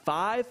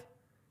 45,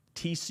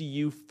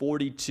 TCU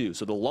 42.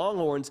 So the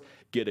Longhorns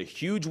get a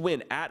huge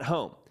win at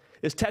home.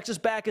 Is Texas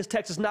back? Is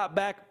Texas not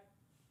back?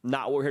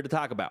 Not what we're here to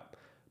talk about.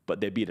 But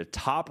they beat a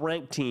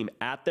top-ranked team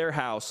at their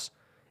house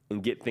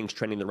and get things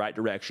trending the right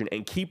direction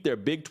and keep their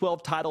Big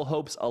 12 title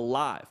hopes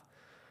alive.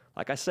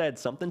 Like I said,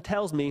 something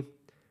tells me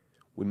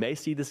we may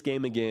see this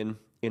game again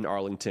in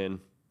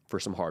Arlington for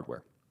some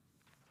hardware.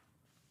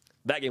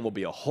 That game will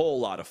be a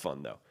whole lot of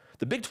fun, though.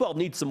 The Big 12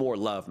 needs some more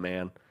love,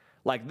 man.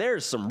 Like,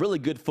 there's some really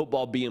good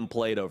football being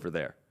played over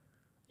there.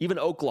 Even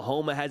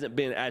Oklahoma hasn't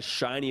been as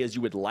shiny as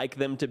you would like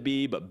them to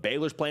be, but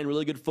Baylor's playing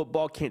really good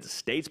football. Kansas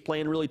State's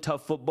playing really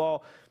tough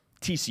football.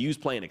 TCU's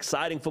playing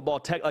exciting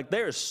football. Like,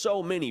 there are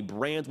so many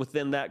brands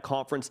within that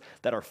conference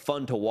that are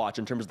fun to watch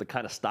in terms of the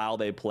kind of style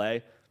they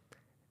play.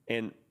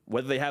 And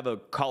whether they have a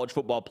college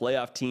football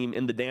playoff team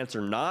in the dance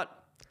or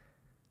not,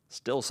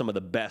 still some of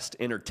the best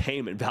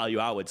entertainment value,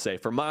 I would say,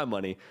 for my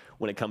money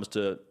when it comes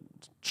to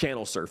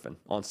channel surfing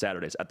on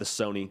Saturdays at the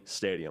Sony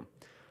Stadium.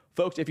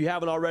 Folks, if you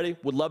haven't already,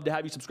 would love to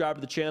have you subscribe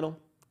to the channel.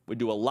 We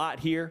do a lot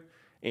here,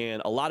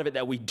 and a lot of it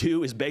that we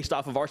do is based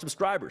off of our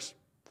subscribers.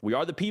 We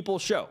are the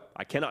people's show.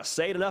 I cannot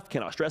say it enough,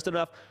 cannot stress it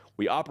enough.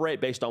 We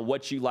operate based on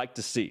what you like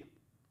to see.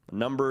 The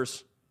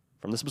numbers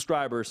from the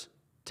subscribers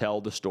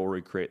tell the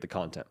story, create the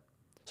content.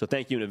 So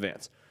thank you in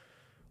advance.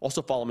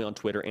 Also follow me on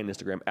Twitter and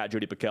Instagram at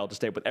Jody Pickell to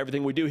stay up with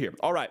everything we do here.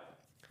 All right.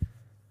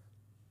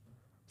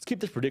 Let's keep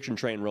this prediction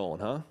train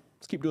rolling, huh?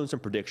 Let's keep doing some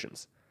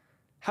predictions.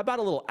 How about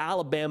a little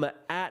Alabama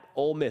at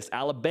Ole Miss?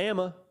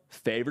 Alabama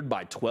favored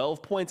by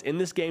 12 points in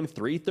this game,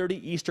 3:30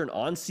 Eastern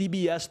on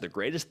CBS, the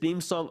greatest theme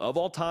song of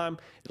all time.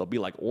 It'll be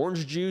like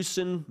orange juice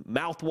and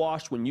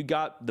mouthwash when you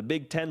got the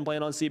Big Ten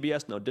playing on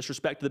CBS. No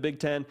disrespect to the Big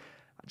Ten.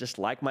 I just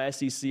like my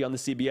SEC on the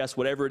CBS,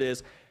 whatever it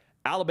is.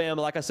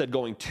 Alabama, like I said,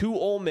 going to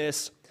Ole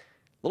Miss.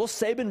 Little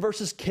Saban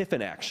versus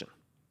Kiffin action.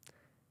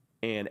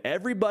 And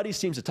everybody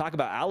seems to talk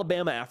about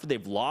Alabama after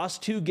they've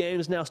lost 2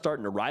 games now,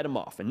 starting to write them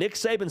off. And Nick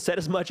Saban said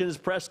as much in his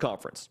press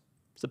conference.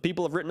 So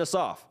people have written us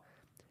off.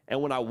 And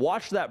when I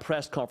watched that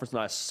press conference and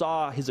I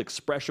saw his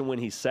expression when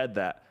he said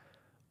that,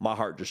 my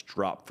heart just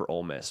dropped for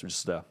Ole Miss.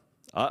 Just,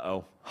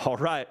 uh-oh, all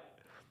right,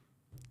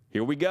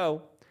 here we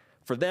go.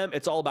 For them,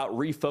 it's all about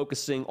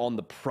refocusing on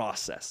the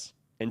process.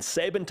 And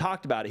Saban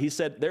talked about it. He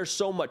said, there's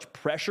so much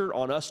pressure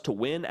on us to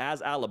win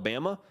as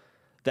Alabama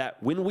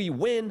that when we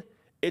win,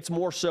 it's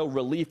more so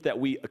relief that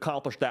we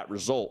accomplished that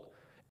result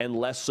and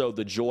less so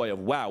the joy of,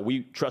 wow,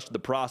 we trusted the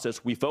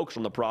process, we focused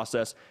on the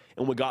process,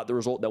 and we got the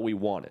result that we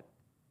wanted.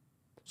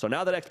 So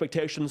now that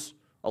expectations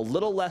a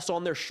little less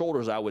on their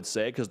shoulders, I would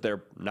say, because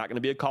they're not going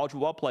to be a college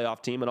football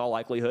playoff team in all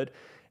likelihood,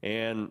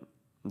 and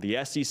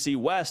the SEC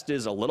West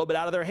is a little bit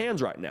out of their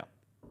hands right now.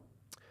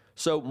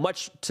 So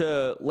much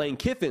to Lane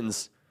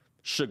Kiffin's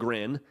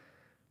chagrin,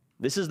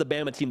 this is the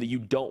Bama team that you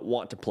don't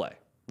want to play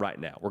right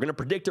now. We're going to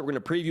predict it. We're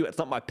going to preview it. It's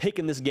not my pick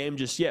in this game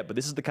just yet, but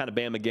this is the kind of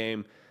Bama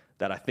game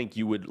that I think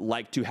you would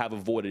like to have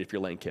avoided if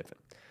you're Lane Kiffin.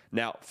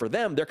 Now, for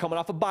them, they're coming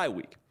off a bye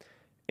week.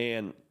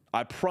 And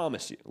I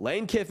promise you,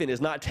 Lane Kiffin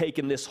is not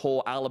taking this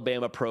whole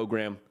Alabama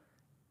program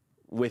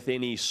with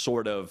any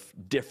sort of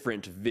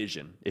different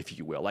vision, if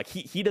you will. Like,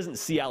 he doesn't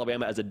see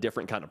Alabama as a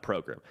different kind of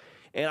program.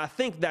 And I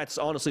think that's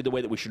honestly the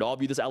way that we should all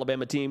view this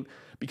Alabama team,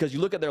 because you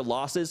look at their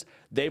losses,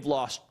 they've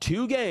lost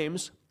 2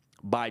 games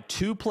by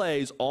 2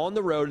 plays on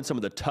the road in some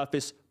of the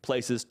toughest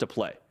places to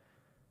play.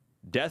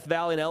 Death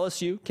Valley and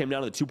LSU came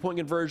down to the 2-point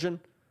conversion.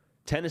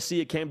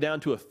 Tennessee, it came down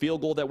to a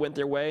field goal that went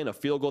their way and a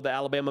field goal that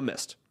Alabama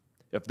missed.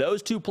 If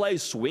those 2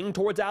 plays swing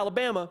towards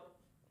Alabama,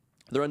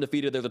 they're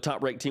undefeated. They're the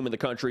top-ranked team in the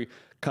country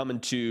coming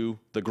to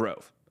the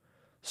Grove.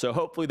 So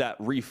hopefully that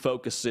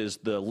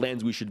refocuses the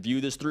lens we should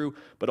view this through.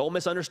 But Ole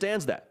Miss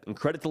understands that. And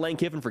credit to Lane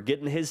Kiffin for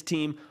getting his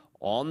team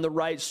on the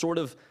right sort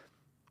of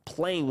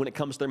plane when it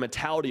comes to their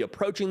mentality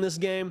approaching this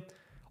game.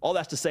 All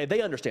that's to say,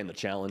 they understand the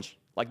challenge.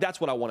 Like, that's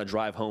what I want to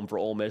drive home for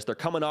Ole Miss. They're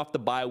coming off the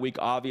bye week,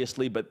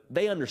 obviously, but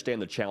they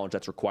understand the challenge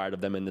that's required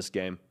of them in this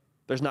game.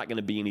 There's not going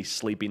to be any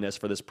sleepiness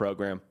for this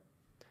program.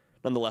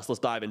 Nonetheless, let's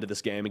dive into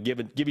this game and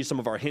give you some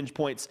of our hinge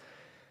points.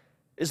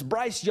 Is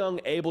Bryce Young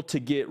able to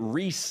get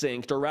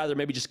resynced, or rather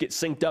maybe just get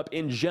synced up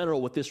in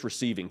general with this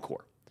receiving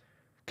core?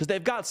 Because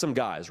they've got some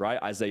guys,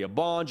 right? Isaiah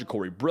Bond,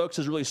 Ja'Cory Brooks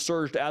has really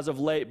surged as of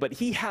late, but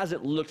he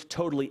hasn't looked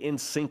totally in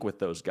sync with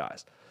those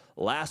guys.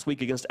 Last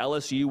week against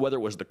LSU, whether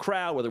it was the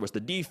crowd, whether it was the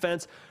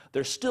defense,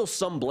 there's still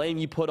some blame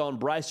you put on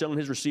Bryce Young and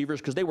his receivers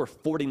because they were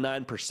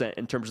 49%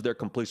 in terms of their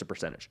completion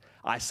percentage.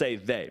 I say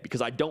they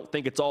because I don't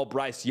think it's all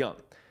Bryce Young.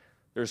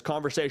 There's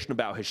conversation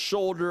about his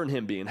shoulder and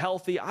him being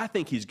healthy. I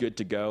think he's good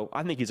to go.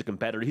 I think he's a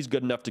competitor. He's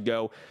good enough to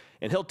go.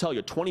 And he'll tell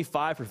you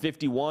 25 for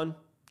 51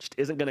 just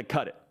isn't going to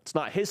cut it. It's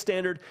not his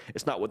standard.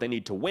 It's not what they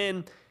need to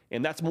win.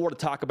 And that's more to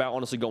talk about,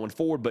 honestly, going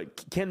forward.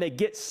 But can they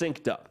get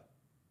synced up?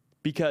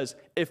 Because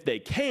if they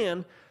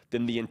can,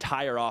 then the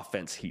entire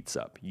offense heats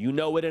up. You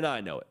know it and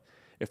I know it.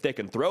 If they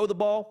can throw the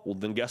ball, well,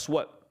 then guess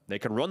what? They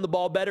can run the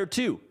ball better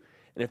too.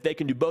 And if they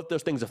can do both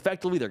those things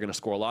effectively, they're going to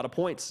score a lot of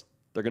points.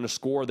 They're going to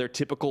score their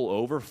typical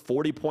over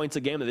 40 points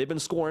a game that they've been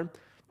scoring.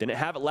 Didn't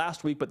have it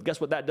last week, but guess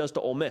what that does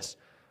to Ole Miss?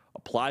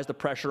 Applies the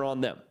pressure on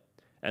them.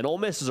 And Ole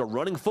Miss is a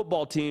running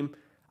football team.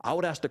 I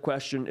would ask the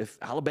question, if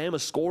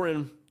Alabama's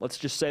scoring, let's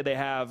just say they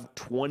have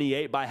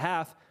 28 by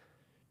half,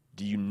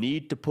 do you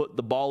need to put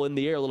the ball in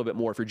the air a little bit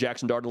more if you're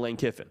Jackson Dart and Lane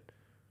Kiffin?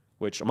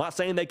 Which I'm not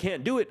saying they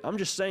can't do it. I'm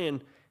just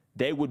saying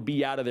they would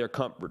be out of their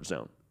comfort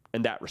zone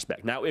in that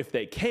respect. Now, if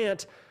they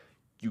can't,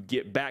 you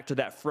get back to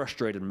that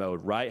frustrated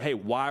mode, right? Hey,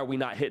 why are we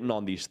not hitting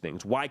on these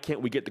things? Why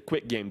can't we get the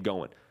quick game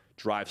going?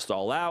 drive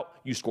stall out,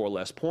 you score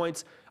less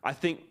points. I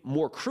think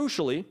more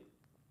crucially,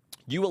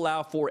 you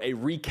allow for a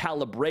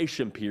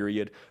recalibration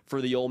period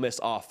for the Ole Miss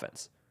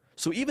offense.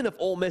 So even if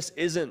Ole Miss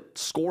isn't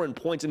scoring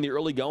points in the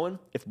early going,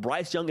 if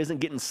Bryce Young isn't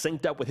getting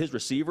synced up with his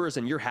receivers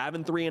and you're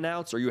having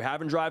 3-and-outs or you're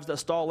having drives that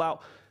stall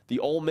out, the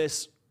Ole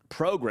Miss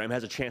program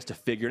has a chance to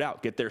figure it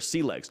out, get their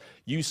sea legs.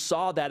 You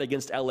saw that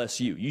against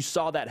LSU. You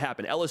saw that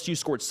happen. LSU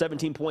scored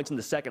 17 points in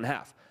the second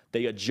half.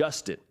 They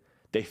adjusted.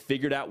 They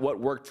figured out what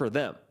worked for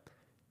them.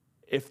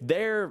 If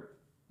they're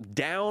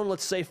down,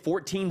 let's say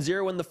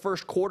 14-0 in the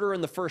first quarter,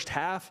 in the first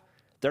half,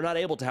 they're not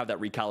able to have that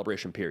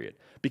recalibration period,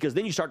 because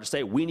then you start to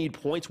say, we need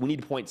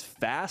points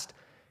fast,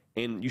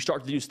 and you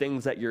start to do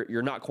things that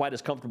you're not quite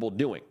as comfortable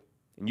doing,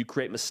 and you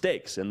create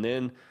mistakes, and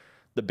then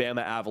the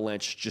Bama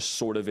avalanche just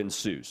sort of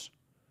ensues.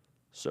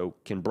 So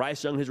can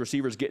Bryce Young and his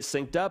receivers get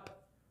synced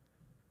up?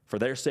 For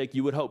their sake,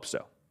 you would hope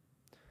so.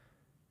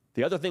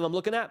 The other thing I'm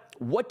looking at,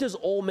 what does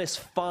Ole Miss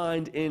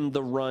find in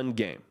the run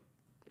game?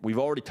 We've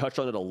already touched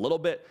on it a little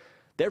bit.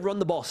 They run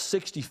the ball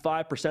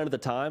 65% of the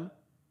time.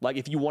 Like,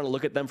 if you want to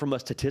look at them from a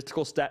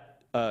statistical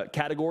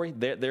category,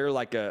 they're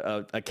like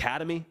a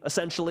academy,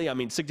 essentially. I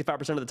mean,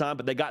 65% of the time,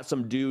 but they got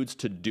some dudes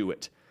to do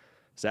it.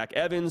 Zach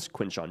Evans,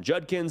 Quinshon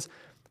Judkins,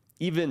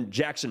 even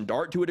Jackson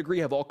Dart, to a degree,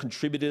 have all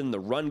contributed in the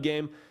run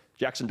game.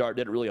 Jackson Dart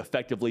did it really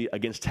effectively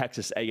against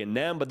Texas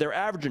A&M, but they're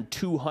averaging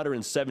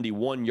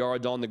 271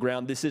 yards on the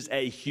ground. This is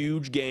a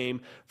huge game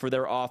for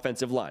their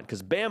offensive line,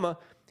 because Bama,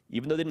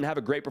 even though they didn't have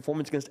a great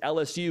performance against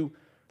LSU,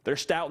 they're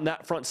stout in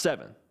that front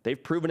seven.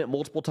 They've proven it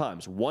multiple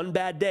times. One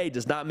bad day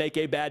does not make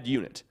a bad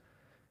unit.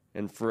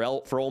 And for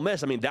Ole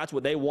Miss, I mean, that's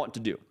what they want to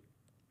do.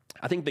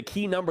 I think the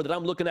key number that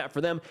I'm looking at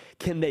for them,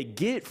 can they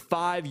get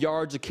 5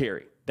 yards a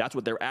carry? That's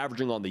what they're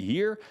averaging on the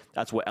year.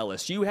 That's what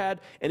LSU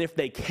had. And if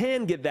they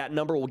can get that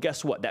number, well,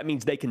 guess what? That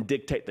means they can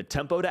dictate the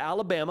tempo to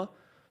Alabama.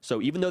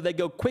 So even though they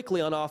go quickly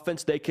on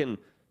offense, they can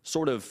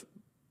sort of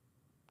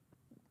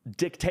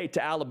dictate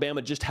to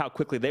Alabama just how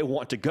quickly they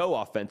want to go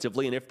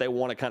offensively. And if they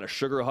want to kind of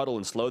sugar huddle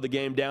and slow the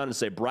game down and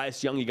say,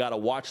 Bryce Young, you got to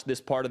watch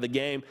this part of the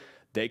game,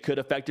 they could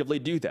effectively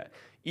do that.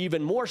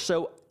 Even more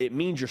so, it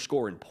means you're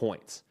scoring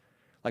points.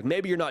 Like,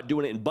 maybe you're not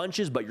doing it in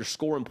bunches, but you're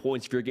scoring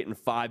points if you're getting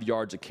 5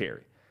 yards a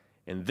carry.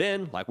 And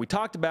then, like we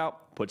talked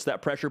about, puts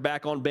that pressure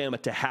back on Bama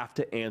to have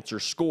to answer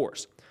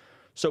scores.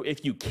 So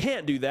if you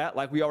can't do that,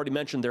 like we already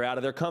mentioned, they're out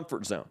of their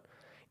comfort zone.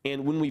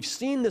 And when we've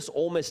seen this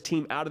Ole Miss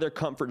team out of their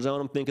comfort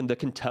zone, I'm thinking the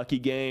Kentucky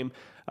game.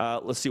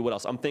 Let's see what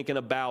else. I'm thinking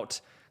about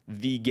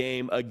the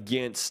game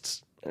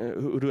against,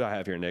 who do I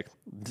have here, Nick?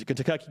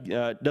 Kentucky,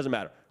 doesn't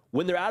matter.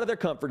 When they're out of their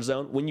comfort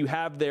zone, when you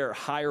have their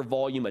higher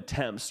volume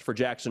attempts for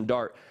Jackson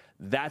Dart,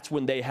 that's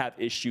when they have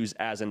issues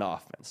as an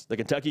offense. The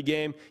Kentucky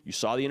game, you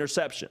saw the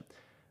interception.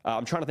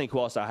 I'm trying to think who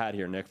else I had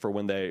here, Nick, for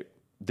when they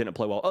didn't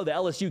play well. Oh, the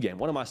LSU game.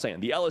 What am I saying?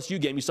 The LSU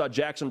game, you saw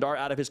Jackson Dart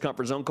out of his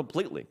comfort zone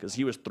completely, because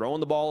he was throwing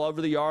the ball over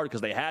the yard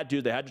because they had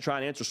to. They had to try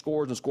and answer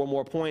scores and score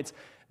more points.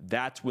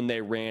 That's when they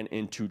ran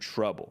into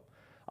trouble.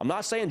 I'm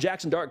not saying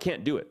Jackson Dart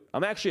can't do it.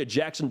 I'm actually a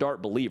Jackson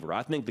Dart believer.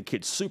 I think the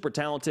kid's super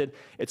talented.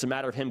 It's a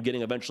matter of him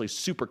getting eventually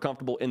super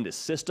comfortable in this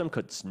system,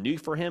 because it's new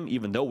for him,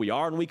 even though we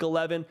are in week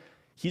 11.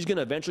 He's going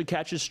to eventually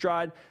catch his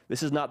stride.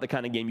 This is not the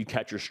kind of game you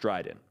catch your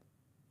stride in.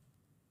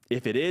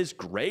 If it is,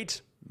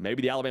 great.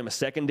 Maybe the Alabama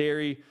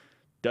secondary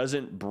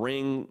doesn't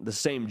bring the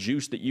same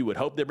juice that you would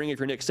hope they bring if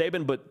you're Nick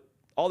Saban, but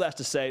all that's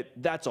to say,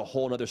 that's a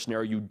whole other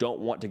scenario you don't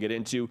want to get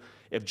into.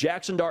 If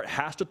Jackson Dart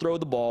has to throw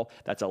the ball,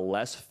 that's a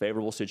less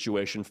favorable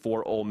situation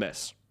for Ole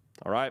Miss.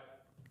 All right?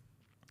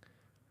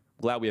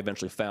 Glad we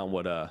eventually found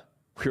what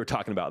we were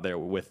talking about there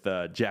with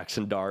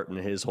Jackson Dart and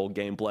his whole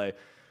gameplay.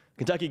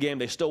 Kentucky game,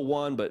 they still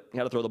won, but he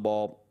had to throw the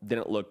ball.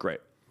 Didn't look great.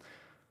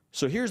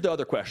 So here's the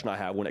other question I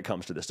have when it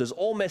comes to this. Does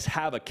Ole Miss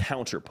have a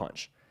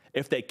counterpunch?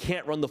 If they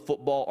can't run the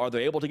football, are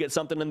they able to get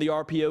something in the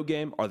RPO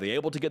game? Are they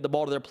able to get the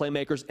ball to their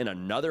playmakers in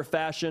another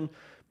fashion?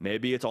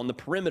 Maybe it's on the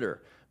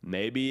perimeter.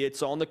 Maybe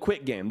it's on the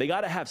quick game. They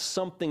got to have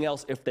something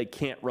else if they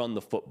can't run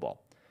the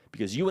football,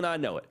 because you and I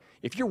know it.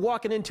 If you're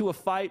walking into a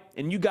fight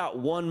and you got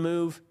one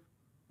move,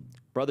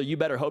 brother, you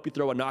better hope you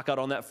throw a knockout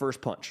on that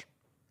first punch,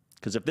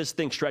 because if this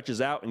thing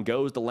stretches out and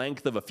goes the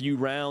length of a few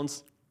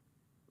rounds,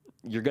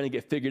 you're going to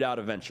get figured out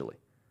eventually.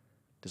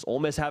 Does Ole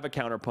Miss have a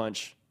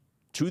counterpunch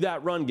to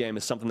that run game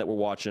is something that we're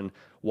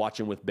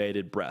watching with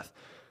bated breath.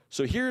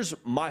 So here's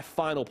my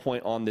final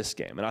point on this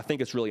game, and I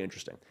think it's really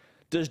interesting.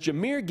 Does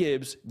Jahmyr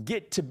Gibbs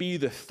get to be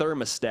the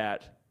thermostat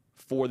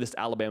for this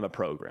Alabama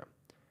program?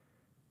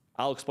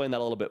 I'll explain that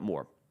a little bit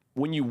more.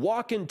 When you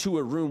walk into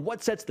a room,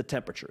 what sets the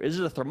temperature? Is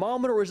it a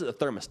thermometer or is it a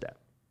thermostat?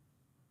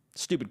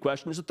 Stupid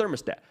question. It's a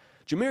thermostat.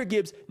 Jahmyr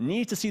Gibbs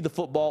needs to see the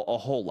football a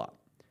whole lot,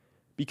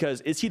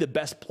 because is he the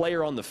best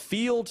player on the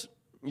field?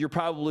 You're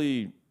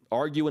probably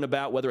arguing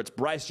about whether it's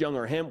Bryce Young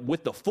or him.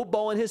 With the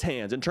football in his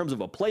hands, in terms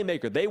of a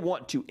playmaker, they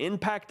want to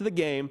impact the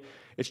game.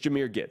 It's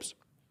Jahmyr Gibbs.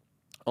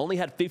 Only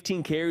had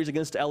 15 carries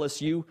against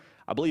LSU.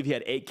 I believe he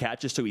had 8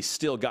 catches, so he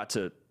still got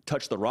to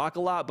touch the rock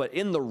a lot. But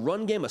in the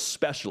run game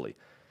especially,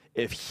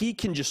 if he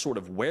can just sort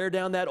of wear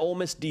down that Ole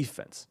Miss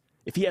defense,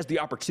 if he has the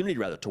opportunity,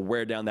 rather, to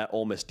wear down that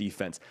Ole Miss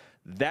defense,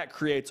 that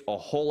creates a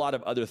whole lot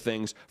of other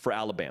things for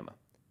Alabama.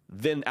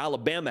 Then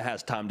Alabama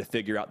has time to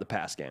figure out the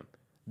pass game.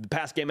 The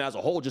pass game as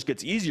a whole just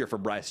gets easier for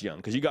Bryce Young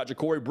because you got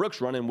Ja'Cory Brooks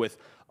running with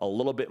a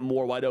little bit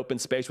more wide open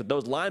space with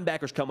those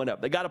linebackers coming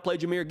up. They got to play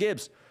Jahmyr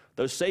Gibbs.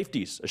 Those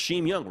safeties,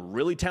 Asheem Young,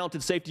 really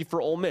talented safety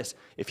for Ole Miss.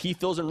 If he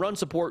fills in run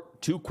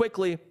support too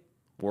quickly,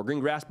 more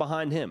green grass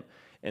behind him.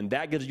 And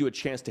that gives you a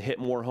chance to hit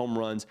more home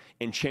runs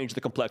and change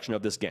the complexion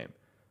of this game.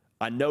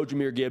 I know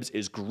Jahmyr Gibbs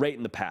is great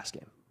in the pass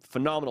game.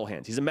 Phenomenal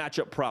hands. He's a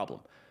matchup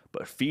problem.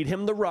 But feed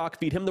him the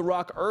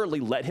rock early,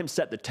 let him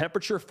set the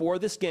temperature for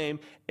this game,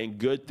 and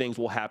good things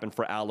will happen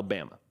for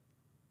Alabama.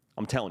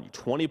 I'm telling you,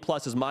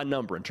 20+ is my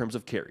number in terms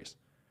of carries.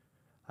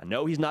 I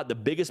know he's not the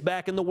biggest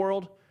back in the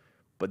world,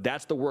 but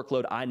that's the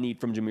workload I need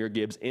from Jahmyr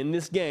Gibbs in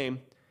this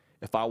game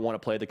if I want to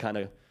play the kind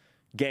of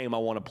game I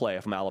want to play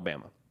if I'm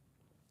Alabama.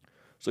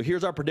 So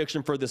here's our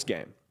prediction for this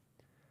game.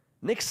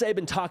 Nick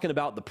Saban talking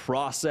about the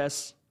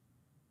process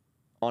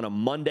on a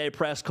Monday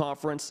press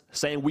conference,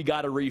 saying we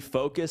got to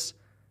refocus.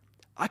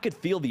 I could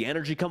feel the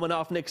energy coming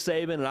off Nick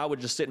Saban, and I would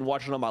just sit and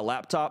watch it on my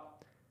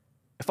laptop.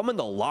 If I'm in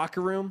the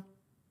locker room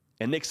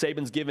and Nick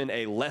Saban's giving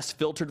a less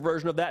filtered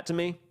version of that to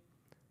me,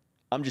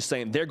 I'm just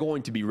saying they're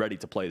going to be ready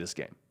to play this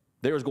game.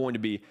 There is going to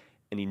be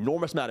an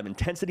enormous amount of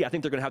intensity. I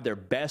think they're going to have their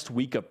best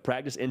week of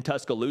practice in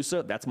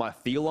Tuscaloosa. That's my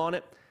feel on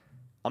it.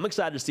 I'm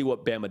excited to see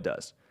what Bama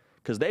does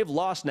because they've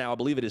lost now, I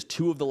believe it is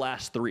 2 of the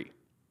last 3.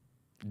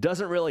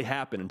 Doesn't really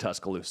happen in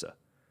Tuscaloosa.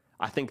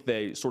 I think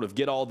they sort of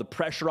get all the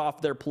pressure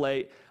off their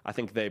plate. I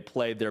think they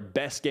play their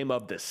best game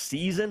of the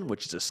season,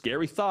 which is a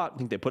scary thought. I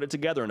think they put it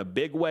together in a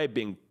big way,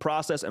 being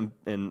process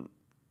and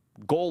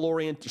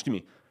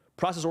goal-oriented,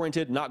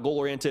 process-oriented, not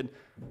goal-oriented.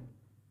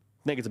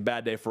 I think it's a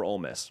bad day for Ole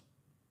Miss.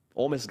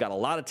 Ole Miss has got a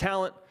lot of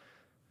talent.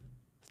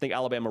 I think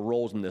Alabama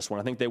rolls in this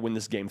one. I think they win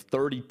this game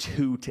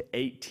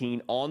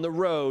 32-18 on the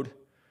road.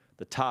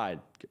 The Tide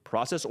get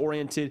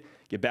process-oriented,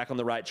 get back on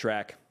the right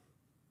track.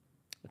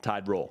 The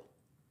Tide roll.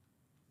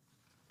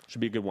 Should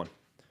be a good one.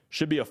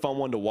 Should be a fun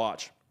one to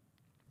watch.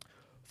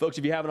 Folks,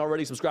 if you haven't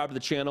already, subscribe to the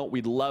channel.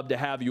 We'd love to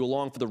have you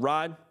along for the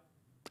ride.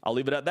 I'll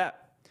leave it at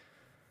that.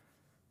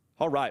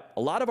 All right. A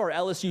lot of our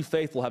LSU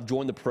faithful have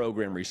joined the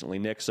program recently,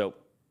 Nick. So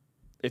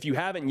if you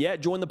haven't yet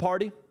joined the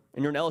party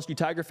and you're an LSU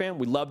Tiger fan,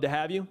 we'd love to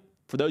have you.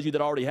 For those of you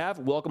that already have,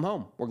 welcome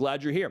home. We're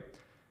glad you're here.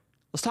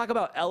 Let's talk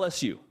about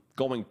LSU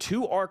going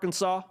to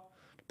Arkansas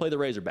to play the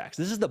Razorbacks.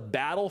 This is the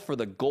battle for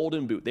the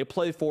Golden Boot. They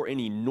play for an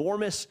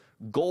enormous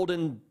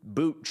Golden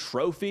Boot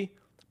trophy.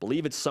 I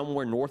believe it's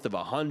somewhere north of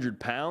 100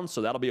 pounds,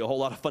 so that'll be a whole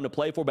lot of fun to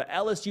play for. But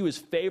LSU is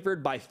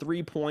favored by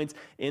 3 points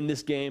in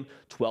this game,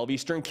 12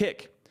 Eastern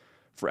kick.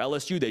 For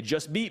LSU, they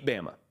just beat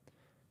Bama.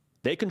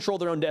 They control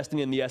their own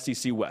destiny in the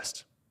SEC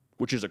West,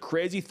 which is a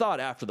crazy thought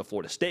after the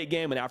Florida State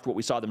game and after what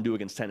we saw them do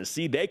against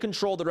Tennessee. They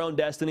control their own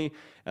destiny,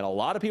 and a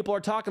lot of people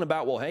are talking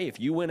about, well, hey, if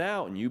you went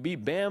out and you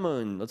beat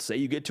Bama, and let's say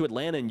you get to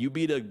Atlanta and you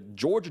beat a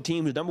Georgia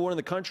team who's number 1 in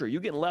the country, are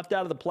you getting left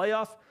out of the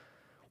playoff?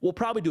 We'll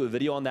probably do a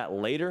video on that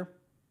later,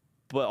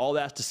 but all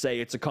that's to say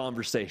it's a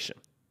conversation,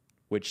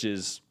 which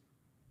is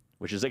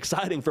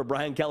exciting for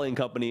Brian Kelly and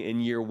company in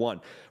year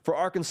 1. For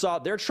Arkansas,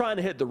 they're trying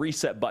to hit the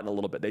reset button a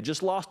little bit. They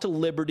just lost to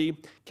Liberty.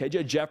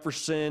 KJ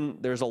Jefferson,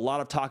 there's a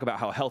lot of talk about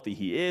how healthy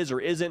he is or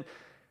isn't.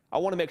 I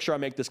want to make sure I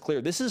make this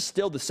clear. This is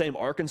still the same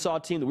Arkansas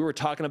team that we were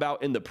talking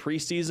about in the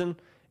preseason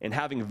and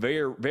having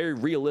very, very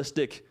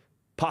realistic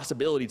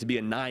possibility to be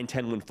a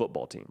 9-10 win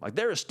football team. Like,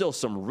 there is still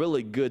some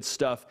really good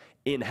stuff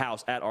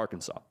in-house at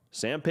Arkansas.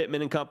 Sam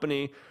Pittman and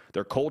company,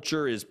 their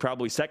culture is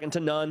probably second to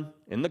none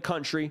in the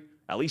country,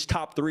 at least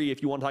top 3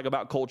 if you want to talk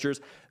about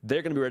cultures.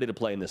 They're going to be ready to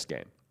play in this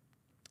game.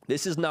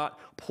 This is not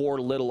poor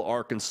little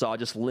Arkansas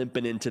just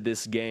limping into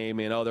this game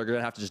and, they're going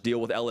to have to just deal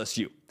with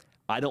LSU.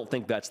 I don't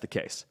think that's the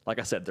case. Like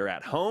I said, they're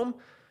at home.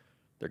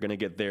 They're going to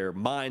get their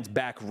minds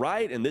back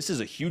right, and this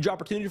is a huge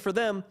opportunity for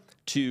them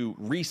to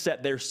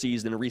reset their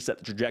season and reset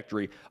the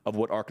trajectory of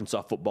what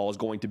Arkansas football is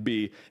going to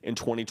be in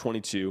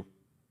 2022.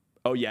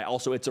 Oh, yeah,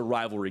 also it's a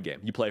rivalry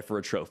game. You play for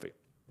a trophy.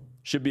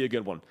 Should be a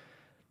good one.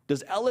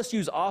 Does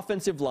LSU's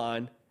offensive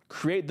line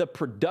create the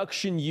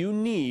production you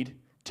need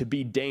to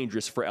be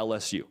dangerous for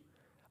LSU?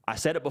 I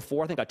said it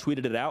before. I think I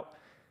tweeted it out.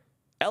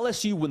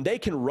 LSU, when they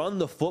can run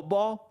the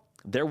football,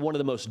 they're one of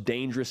the most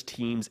dangerous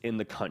teams in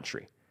the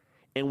country.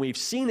 And we've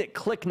seen it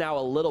click now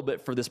a little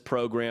bit for this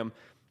program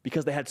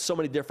because they had so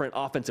many different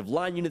offensive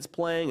line units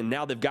playing, and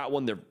now they've got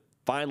one they're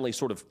finally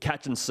sort of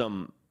catching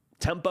some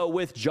tempo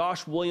with.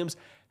 Josh Williams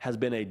has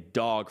been a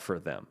dog for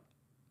them.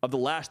 Of the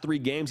last 3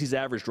 games, he's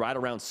averaged right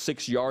around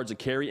 6 yards a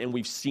carry, and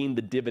we've seen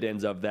the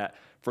dividends of that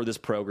for this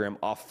program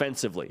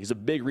offensively. He's a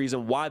big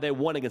reason why they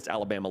won against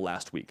Alabama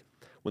last week.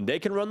 When they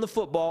can run the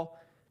football,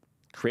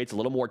 creates a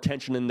little more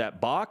tension in that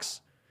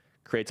box,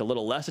 creates a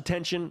little less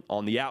attention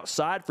on the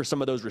outside for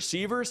some of those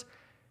receivers.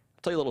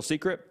 I'll tell you a little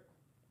secret.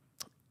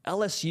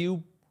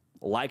 LSU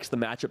likes the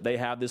matchup they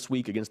have this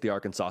week against the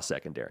Arkansas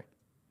secondary.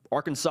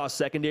 Arkansas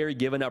secondary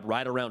giving up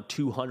right around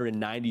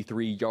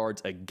 293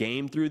 yards a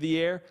game through the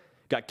air.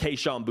 Got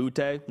Keyshawn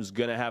Butte, who's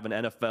going to have an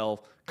NFL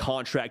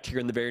contract here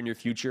in the very near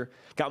future.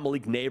 Got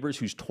Malik Neighbors,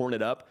 who's torn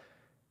it up.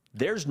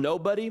 There's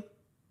nobody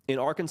in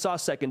Arkansas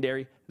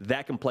secondary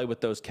that can play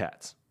with those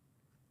cats.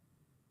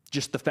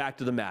 Just the fact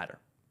of the matter.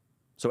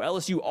 So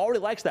LSU already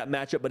likes that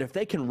matchup, but if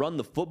they can run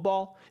the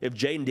football, if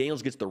Jaden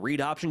Daniels gets the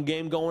read option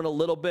game going a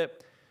little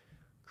bit,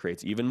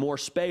 creates even more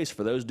space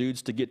for those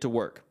dudes to get to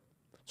work.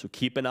 So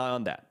keep an eye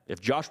on that. If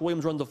Josh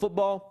Williams runs the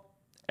football,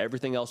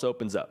 everything else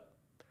opens up.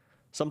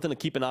 Something to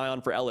keep an eye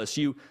on for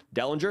LSU.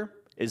 Dellinger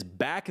is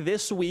back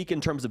this week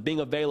in terms of being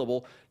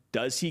available.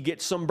 Does he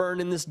get some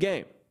burn in this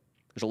game?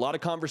 There's a lot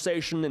of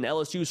conversation in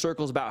LSU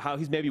circles about how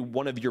he's maybe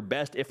one of your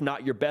best, if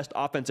not your best,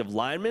 offensive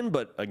linemen.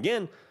 But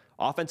again,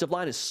 offensive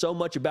line is so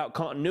much about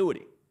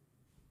continuity.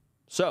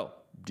 So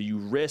do you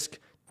risk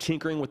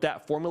tinkering with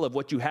that formula of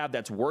what you have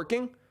that's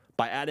working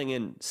by adding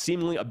in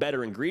seemingly a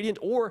better ingredient,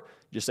 or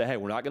just say, hey,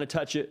 we're not going to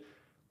touch it.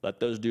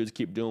 Let those dudes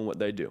keep doing what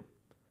they do.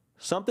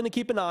 Something to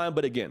keep an eye on,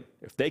 but again,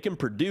 if they can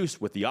produce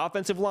with the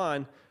offensive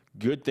line,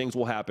 good things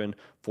will happen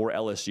for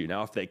LSU.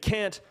 Now, if they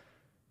can't,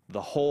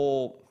 the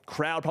whole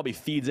crowd probably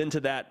feeds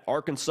into that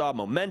Arkansas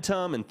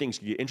momentum and things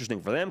get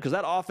interesting for them because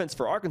that offense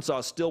for Arkansas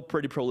is still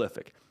pretty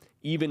prolific,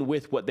 even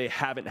with what they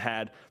haven't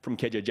had from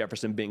KJ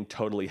Jefferson being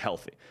totally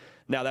healthy.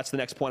 Now, that's the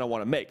next point I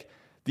want to make.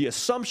 The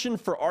assumption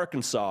for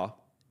Arkansas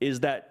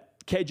is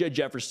that KJ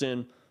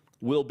Jefferson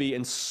will be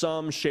in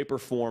some shape or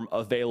form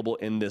available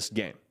in this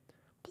game.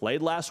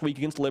 Played last week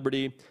against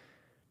Liberty.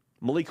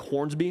 Malik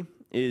Hornsby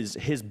is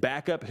his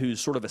backup,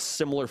 who's sort of a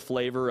similar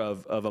flavor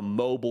of a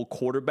mobile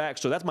quarterback.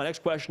 So that's my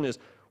next question is,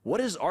 what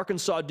does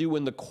Arkansas do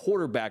in the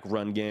quarterback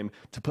run game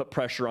to put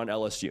pressure on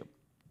LSU?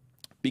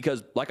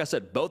 Because, like I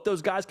said, both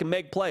those guys can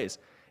make plays,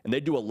 and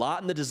they do a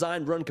lot in the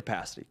designed run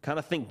capacity. Kind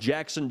of think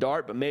Jackson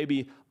Dart, but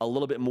maybe a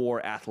little bit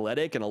more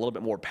athletic and a little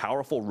bit more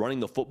powerful running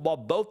the football.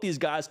 Both these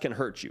guys can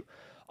hurt you.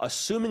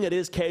 Assuming it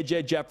is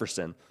KJ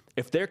Jefferson,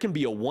 if there can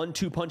be a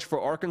 1-2 punch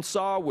for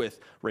Arkansas with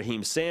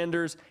Raheem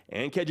Sanders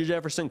and KJ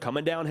Jefferson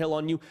coming downhill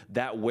on you,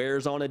 that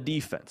wears on a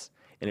defense.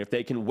 And if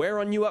they can wear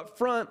on you up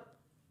front,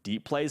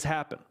 deep plays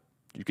happen.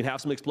 You can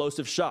have some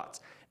explosive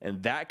shots.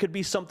 And that could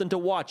be something to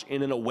watch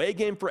in an away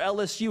game for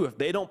LSU. If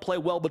they don't play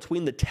well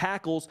between the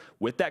tackles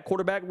with that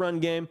quarterback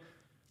run game,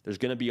 there's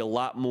going to be a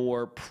lot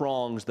more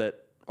prongs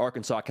that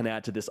Arkansas can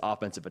add to this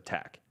offensive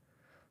attack.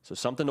 So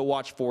something to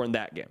watch for in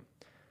that game.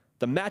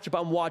 The matchup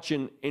I'm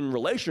watching in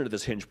relation to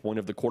this hinge point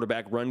of the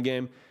quarterback run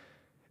game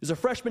is a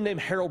freshman named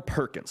Harold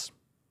Perkins.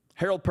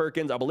 Harold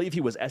Perkins, I believe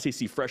he was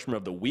SEC Freshman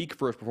of the Week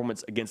for his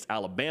performance against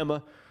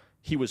Alabama.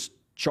 He was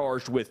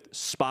charged with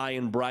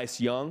spying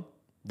Bryce Young.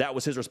 That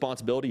was his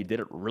responsibility. He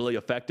did it really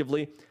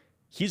effectively.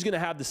 He's going to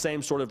have the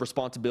same sort of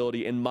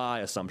responsibility, in my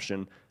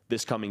assumption,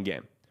 this coming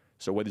game.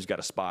 So whether he's got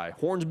to spy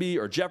Hornsby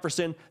or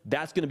Jefferson,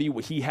 that's going to be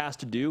what he has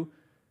to do.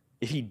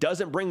 If he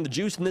doesn't bring the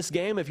juice in this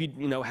game, if he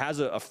has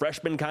a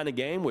freshman kind of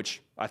game,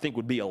 which I think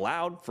would be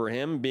allowed for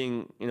him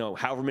being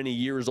however many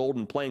years old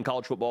and playing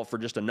college football for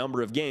just a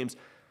number of games,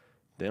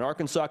 then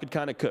Arkansas could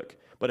kind of cook.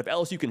 But if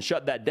LSU can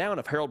shut that down,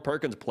 if Harold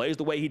Perkins plays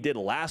the way he did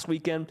last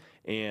weekend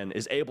and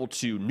is able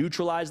to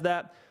neutralize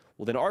that,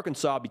 well, then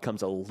Arkansas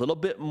becomes a little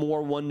bit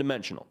more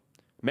one-dimensional.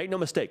 Make no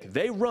mistake,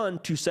 they run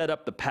to set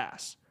up the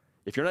pass.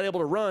 If you're not able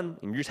to run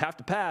and you just have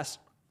to pass,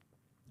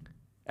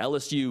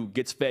 LSU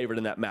gets favored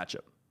in that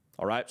matchup.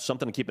 All right,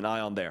 something to keep an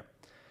eye on there.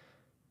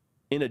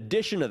 In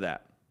addition to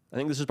that, I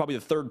think this is probably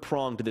the third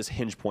prong to this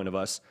hinge point of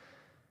us.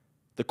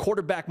 The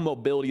quarterback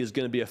mobility is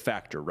going to be a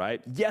factor,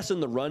 right? Yes, in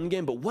the run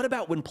game, but what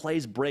about when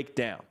plays break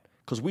down?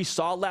 Because we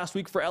saw last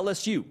week for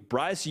LSU,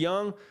 Bryce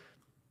Young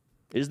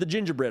is the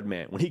gingerbread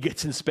man when he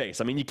gets in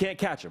space. I mean, you can't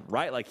catch him,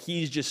 right? Like,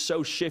 he's just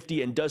so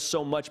shifty and does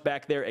so much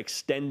back there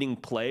extending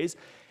plays.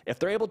 If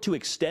they're able to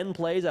extend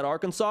plays at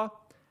Arkansas,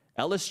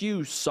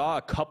 LSU saw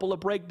a couple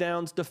of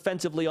breakdowns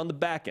defensively on the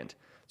back end.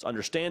 It's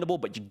understandable,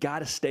 but you got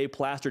to stay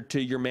plastered to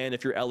your man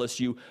if you're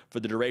LSU for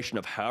the duration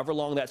of however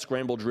long that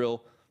scramble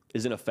drill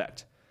is in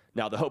effect.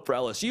 Now, the hope for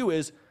LSU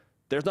is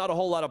there's not a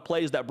whole lot of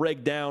plays that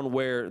break down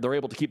where they're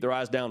able to keep their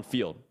eyes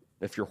downfield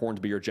if you're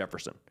Hornsby or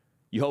Jefferson.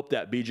 You hope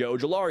that B.J.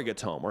 Ojulari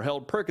gets home or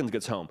Harold Perkins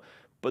gets home.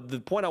 But the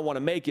point I want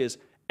to make is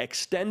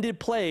extended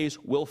plays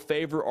will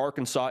favor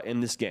Arkansas in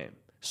this game.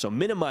 So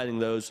minimizing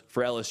those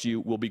for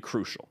LSU will be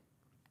crucial.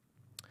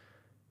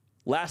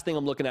 Last thing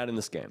I'm looking at in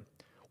this game.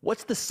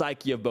 What's the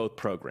psyche of both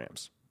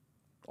programs?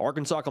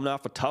 Arkansas coming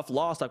off a tough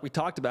loss like we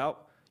talked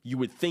about. You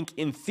would think,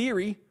 in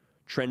theory,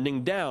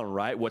 trending down,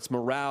 right? What's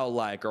morale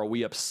like? Are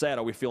we upset?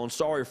 Are we feeling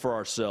sorry for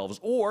ourselves?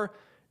 Or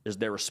is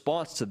their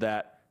response to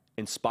that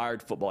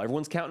inspired football?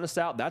 Everyone's counting us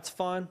out. That's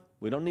fine.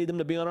 We don't need them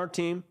to be on our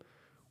team.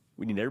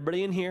 We need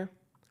everybody in here.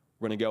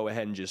 We're going to go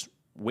ahead and just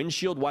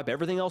windshield wipe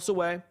everything else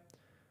away.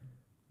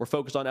 We're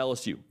focused on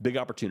LSU. Big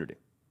opportunity.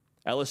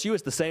 LSU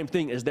is the same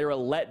thing as they're a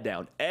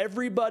letdown.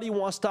 Everybody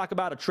wants to talk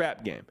about a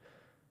trap game.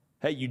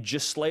 Hey, you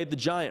just slayed the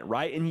Giant,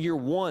 right? In year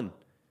one,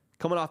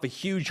 coming off a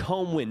huge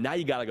home win. Now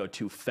you got to go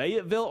to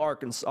Fayetteville,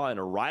 Arkansas in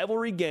a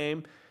rivalry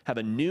game, have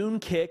a noon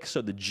kick,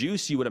 so the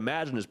juice you would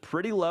imagine is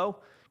pretty low.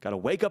 Got to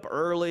wake up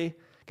early,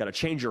 got to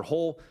change your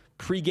whole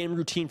pregame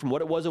routine from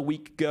what it was a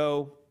week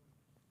ago?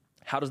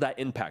 How does that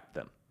impact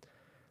them?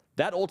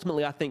 That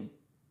ultimately, I think,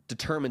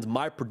 determines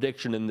my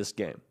prediction in this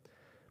game.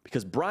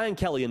 Because Brian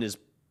Kelly, in his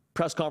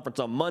press conference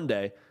on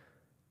Monday,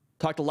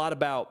 talked a lot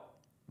about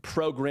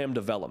program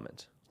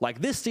development.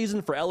 Like, this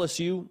season for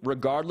LSU,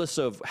 regardless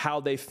of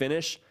how they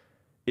finish,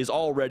 is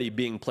already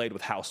being played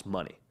with house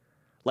money.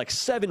 Like,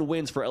 7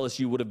 wins for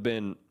LSU would have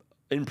been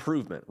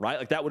improvement, right?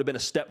 Like, that would have been a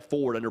step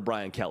forward under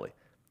Brian Kelly.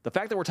 The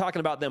fact that we're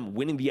talking about them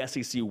winning the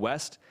SEC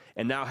West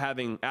and now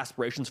having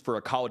aspirations for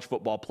a college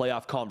football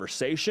playoff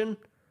conversation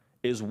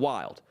is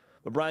wild.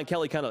 But Brian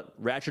Kelly kind of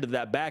ratcheted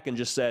that back and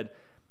just said,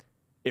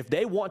 if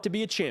they want to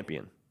be a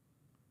champion,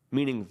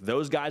 meaning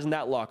those guys in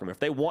that locker room, if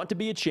they want to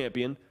be a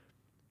champion,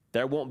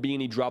 there won't be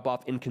any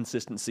drop-off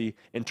inconsistency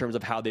in terms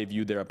of how they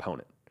view their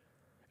opponent.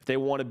 If they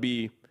want to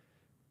be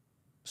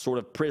sort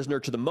of prisoner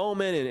to the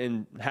moment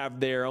and have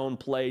their own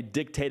play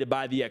dictated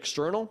by the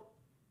external,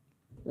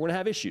 we're going to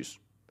have issues.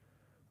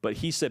 But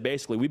he said,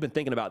 basically, we've been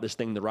thinking about this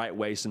thing the right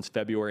way since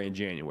February and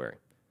January.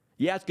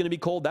 Yeah, it's going to be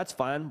cold. That's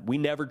fine. We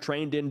never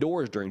trained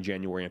indoors during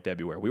January and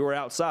February. We were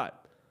outside.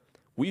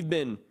 We've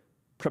been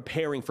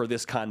preparing for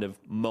this kind of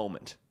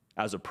moment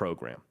as a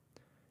program.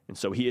 And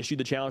so he issued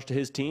the challenge to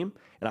his team,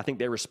 and I think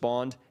they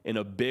respond in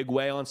a big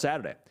way on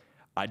Saturday.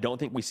 I don't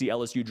think we see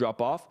LSU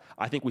drop off.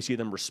 I think we see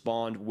them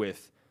respond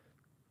with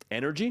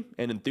energy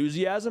and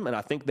enthusiasm, and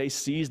I think they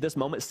seize this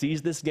moment,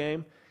 seize this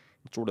game,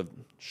 and sort of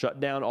shut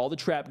down all the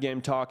trap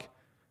game talk,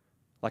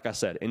 like I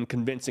said, in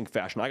convincing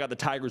fashion. I got the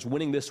Tigers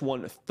winning this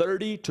one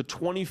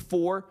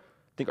 30-24. I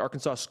think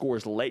Arkansas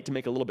scores late to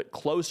make it a little bit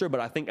closer, but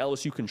I think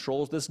LSU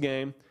controls this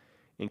game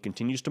and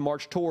continues to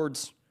march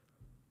towards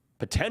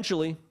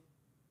potentially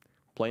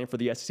playing for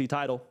the SEC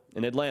title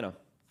in Atlanta.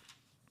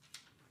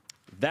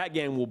 That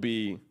game will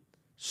be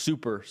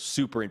super,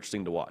 super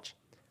interesting to watch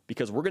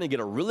because we're going to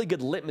get a really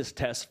good litmus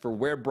test for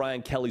where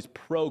Brian Kelly's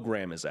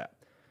program is at.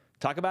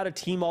 Talk about a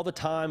team all the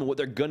time and what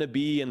they're going to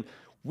be, and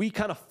we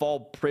kind of fall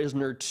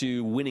prisoner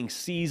to winning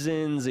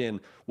seasons and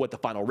what the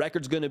final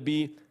record's going to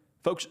be.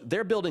 Folks,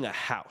 they're building a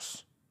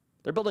house.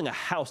 They're building a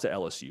house at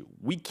LSU.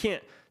 We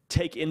can't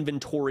take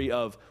inventory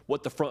of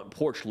what the front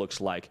porch looks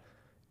like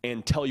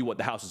and tell you what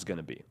the house is going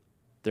to be.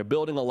 They're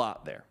building a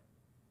lot there.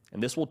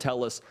 And this will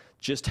tell us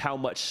just how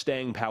much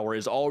staying power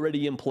is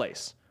already in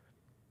place.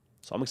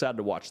 So I'm excited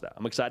to watch that.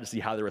 I'm excited to see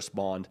how they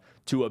respond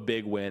to a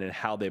big win and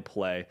how they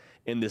play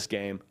in this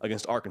game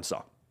against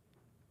Arkansas.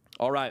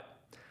 All right.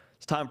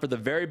 It's time for the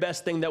very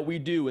best thing that we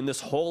do in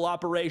this whole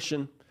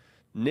operation.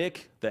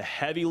 Nick, the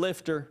heavy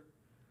lifter,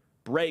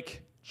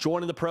 Break,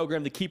 joining the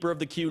program, the keeper of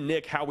the queue.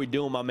 Nick, how we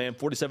doing, my man?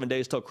 47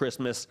 days till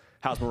Christmas.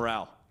 How's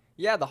morale?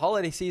 Yeah, the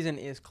holiday season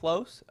is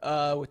close.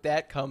 With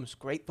that comes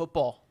great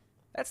football.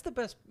 That's the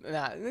best.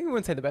 I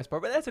wouldn't say the best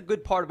part, but that's a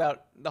good part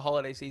about the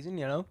holiday season,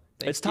 you know.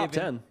 It's top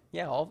 10.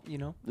 Yeah,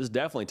 This is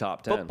definitely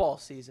top 10. Football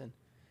season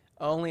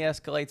only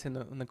escalates in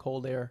the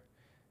cold air.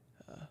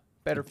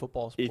 Better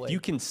football's played. If you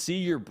can see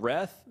your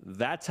breath,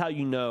 that's how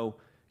you know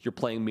you're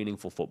playing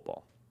meaningful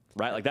football,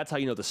 right? Like, that's how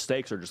you know the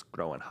stakes are just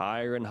growing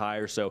higher and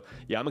higher. So,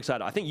 yeah, I'm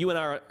excited. I think you and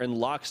I are in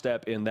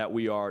lockstep in that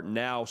we are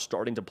now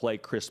starting to play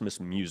Christmas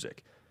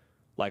music.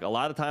 Like, a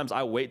lot of times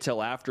I wait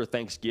till after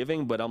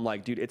Thanksgiving, but I'm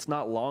like, dude, it's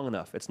not long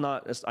enough.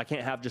 I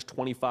can't have just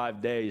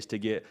 25 days to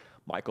get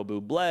Michael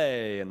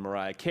Bublé and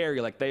Mariah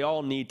Carey. Like, they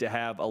all need to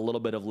have a little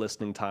bit of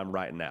listening time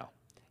right now.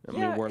 I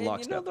mean, we're in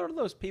lockstep. You know, there are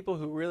those people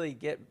who really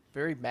get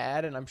very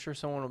mad, and I'm sure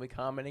someone will be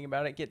commenting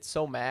about it, get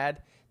so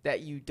mad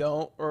that you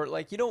don't, or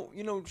like you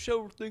don't,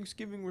 show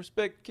Thanksgiving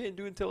respect, can't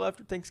do it until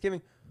after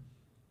Thanksgiving.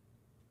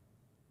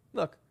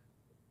 Look,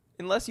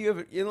 unless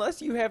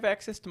you have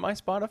access to my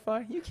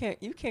Spotify,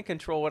 you can't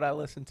control what I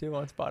listen to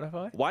on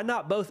Spotify. Why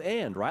not both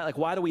and, right? Like,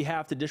 why do we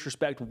have to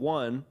disrespect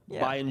one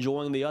by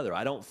enjoying the other?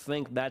 I don't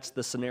think that's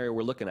the scenario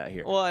we're looking at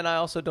here. Well, and I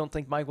also don't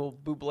think Michael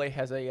Bublé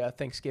has a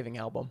Thanksgiving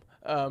album.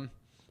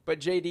 But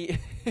JD,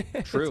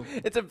 True.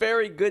 It's a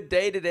very good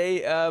day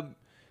today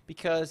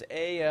because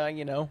A,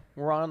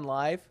 we're on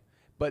live,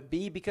 but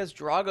B, because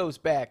Drago's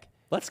back.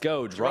 Let's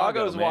go,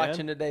 Drago's man.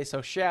 watching today,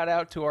 so shout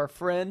out to our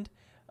friend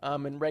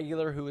and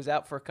regular who was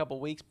out for a couple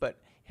weeks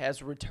but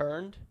has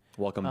returned.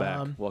 Welcome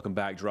back. Welcome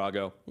back,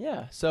 Drago.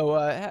 Yeah, so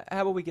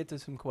how about we get to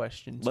some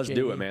questions, Let's JD?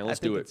 do it, man. Let's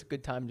do it. It's a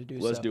good time to do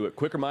Let's do it.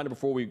 Quick reminder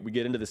before we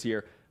get into this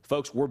here.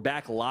 Folks, we're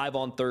back live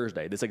on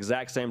Thursday, this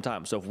exact same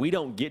time. So if we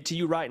don't get to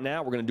you right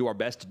now, we're going to do our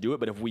best to do it.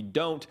 But if we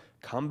don't,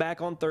 come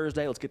back on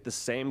Thursday. Let's get the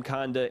same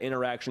kind of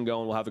interaction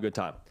going. We'll have a good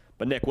time.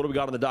 But, Nick, what do we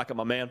got on the docket,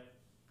 my man?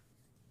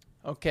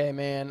 Okay,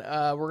 man.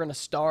 We're going to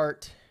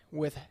start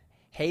with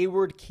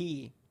Hayward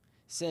Key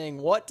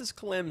saying, what does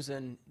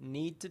Clemson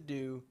need to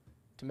do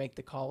to make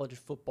the college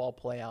football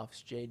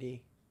playoffs,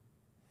 JD?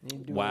 You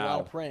need to do a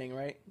lot of praying,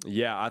 right?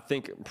 Yeah, I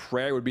think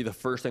prayer would be the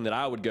first thing that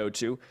I would go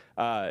to.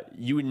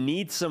 You would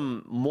need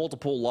some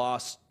multiple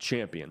loss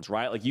champions,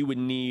 right? Like, you would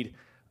need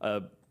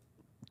a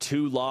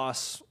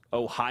 2-loss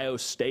Ohio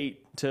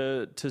State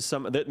to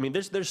some. I mean,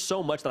 there's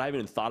so much that I haven't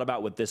even thought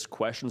about with this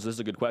question, so this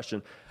is a good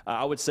question.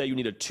 I would say you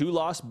need a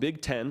 2-loss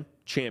Big Ten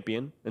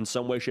champion in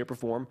some way, shape, or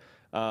form.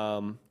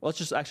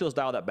 Let's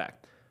dial that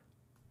back.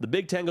 The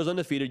Big Ten goes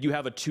undefeated. You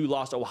have a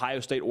 2-loss Ohio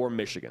State or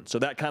Michigan. So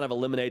that kind of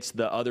eliminates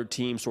the other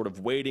team sort of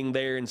waiting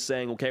there and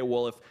saying, okay,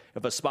 well,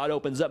 if a spot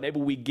opens up, maybe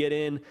we get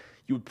in.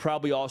 You would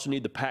probably also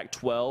need the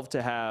Pac-12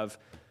 to have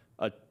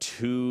a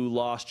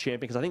 2-loss champion,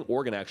 because I think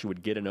Oregon actually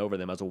would get in over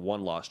them as a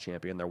 1-loss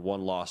champion. They're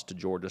 1 loss to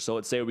Georgia. So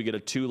let's say we get a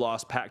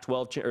 2-loss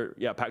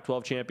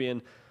Pac-12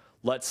 champion.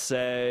 Let's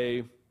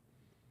say,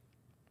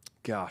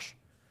 gosh,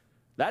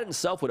 that in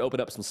itself would open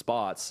up some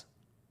spots.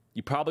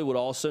 You probably would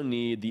also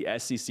need the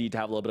SEC to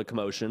have a little bit of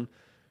commotion.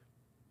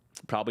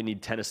 Probably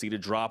need Tennessee to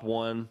drop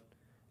one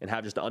and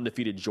have just the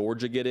undefeated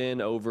Georgia get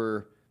in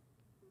over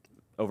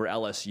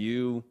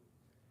LSU.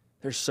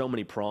 There's so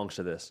many prongs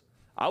to this.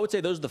 I would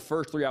say those are the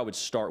first 3 I would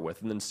start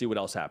with and then see what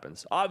else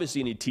happens. Obviously,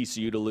 you need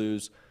TCU to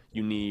lose.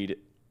 You need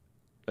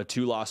a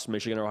 2-loss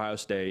Michigan or Ohio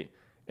State.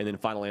 And then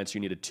final answer,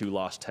 you need a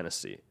 2-loss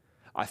Tennessee.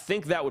 I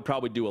think that would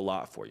probably do a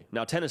lot for you.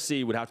 Now,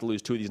 Tennessee would have to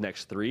lose 2 of these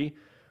next 3,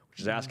 which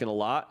is asking a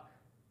lot.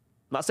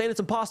 I'm not saying it's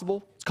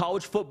impossible. It's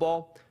college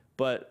football.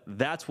 But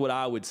that's what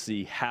I would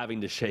see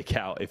having to shake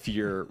out if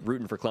you're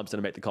rooting for Clemson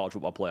to make the college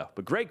football playoff.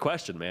 But great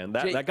question, man.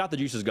 That got the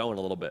juices going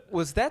a little bit.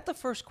 Was that the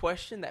first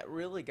question that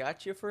really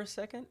got you for a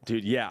second?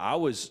 Dude, yeah. I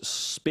was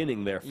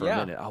spinning there for a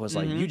minute. I was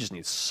like, you just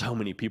need so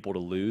many people to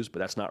lose, but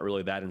that's not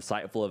really that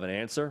insightful of an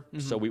answer.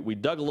 So we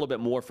dug a little bit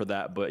more for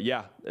that. But,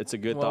 yeah, it's a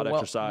good thought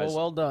exercise.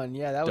 Well done.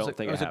 Yeah, that was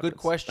a good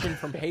question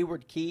from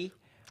Hayward Key.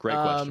 Great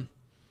question.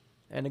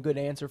 And a good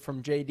answer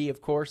from JD, of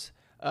course.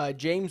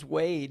 James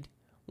Wade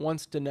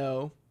wants to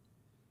know,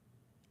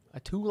 a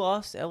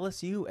 2-loss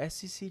LSU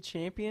SEC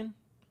champion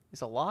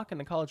is a lock in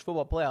the college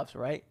football playoffs,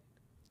 right?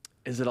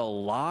 Is it a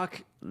lock?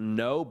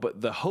 No,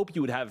 but the hope you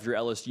would have if you're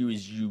LSU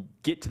is you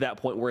get to that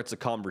point where it's a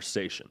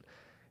conversation.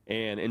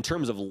 And in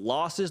terms of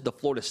losses, the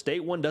Florida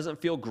State one doesn't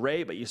feel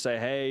great, but you say,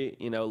 hey,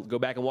 go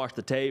back and watch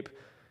the tape.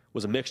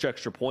 Was a mixed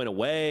extra point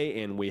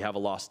away, and we have a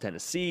loss to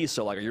Tennessee.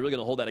 So, are you really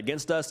going to hold that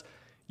against us?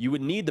 You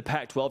would need the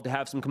Pac-12 to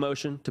have some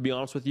commotion, to be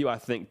honest with you. I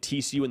think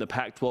TCU and the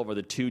Pac-12 are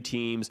the 2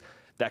 teams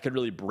that could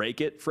really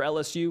break it for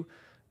LSU.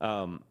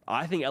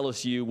 I think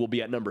LSU will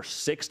be at number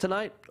 6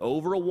 tonight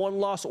over a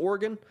 1-loss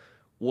Oregon.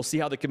 We'll see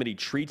how the committee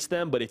treats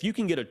them. But if you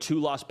can get a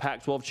 2-loss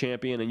Pac-12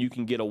 champion and you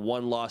can get a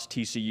 1-loss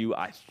TCU,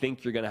 I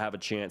think you're going to have a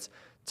chance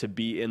to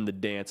be in the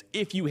dance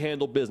if you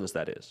handle business,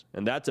 that is.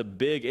 And that's a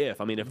big if.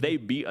 I mean, if they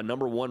beat a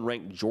number 1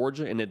 ranked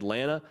Georgia in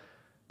Atlanta,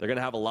 they're going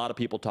to have a lot of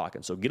people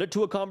talking. So get it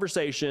to a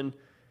conversation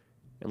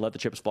and let the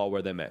chips fall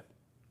where they may.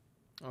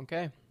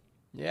 Okay.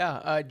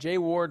 Yeah. Jay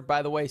Ward,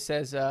 by the way,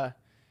 says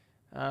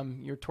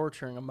you're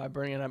torturing him by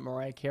bringing up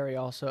Mariah Carey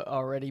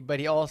already. But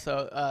he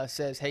also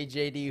says, hey,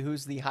 JD,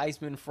 who's the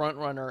Heisman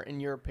frontrunner in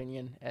your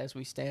opinion as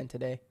we stand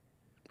today?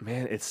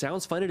 Man, it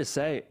sounds funny to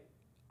say.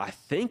 I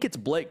think it's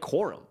Blake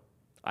Corum.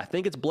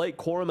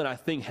 And I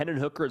think Hendon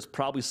Hooker is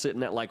probably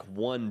sitting at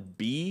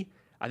 1B.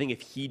 I think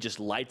if he just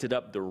lights it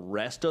up the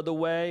rest of the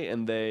way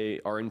and they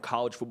are in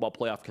college football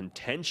playoff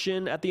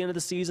contention at the end of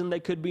the season,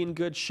 they could be in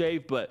good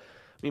shape. But,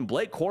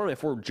 Blake Corum,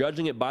 if we're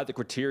judging it by the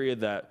criteria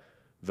that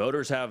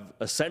voters have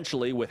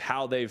essentially with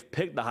how they've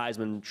picked the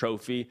Heisman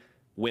Trophy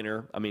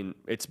winner,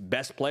 it's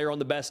best player on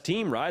the best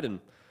team, right? And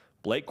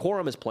Blake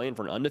Corum is playing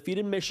for an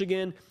undefeated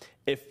Michigan.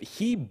 If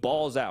he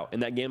balls out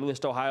in that game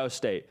against Ohio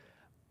State,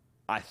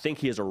 I think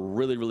he has a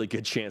really, really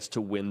good chance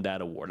to win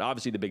that award.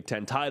 Obviously, the Big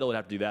Ten title would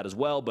have to do that as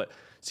well, but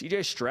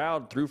C.J.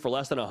 Stroud threw for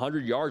less than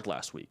 100 yards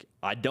last week.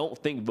 I don't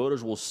think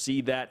voters will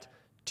see that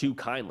too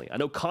kindly. I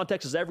know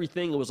context is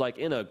everything. It was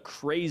in a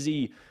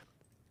crazy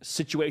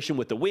situation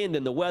with the wind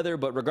and the weather,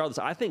 but regardless,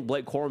 I think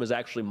Blake Corum is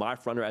actually my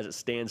frontrunner as it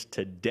stands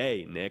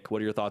today. Nick,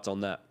 what are your thoughts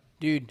on that?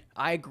 Dude,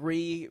 I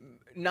agree.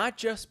 Not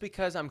just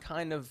because I'm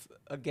kind of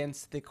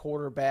against the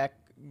quarterback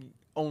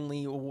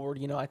only award.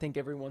 I think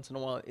every once in a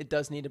while it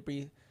does need to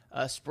be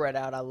spread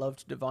out. I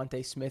loved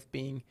Devontae Smith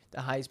being the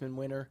Heisman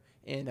winner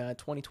in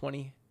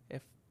 2020.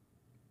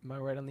 Am I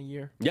right on the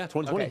year? Yeah,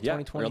 2020. Okay, yeah,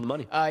 2020. you're on the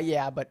money.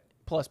 Yeah, but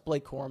plus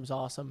Blake Corum's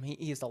awesome.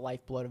 He is the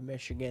lifeblood of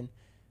Michigan.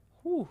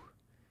 Whew.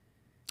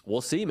 We'll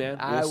see, man.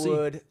 I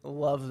would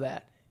love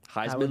that.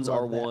 Heisman's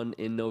are won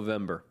in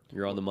November.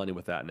 You're on the money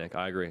with that, Nick.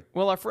 I agree.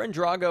 Well, our friend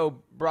Drago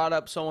brought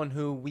up someone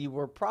who we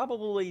were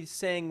probably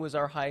saying was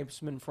our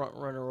Heisman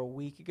frontrunner a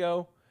week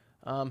ago.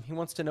 He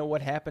wants to know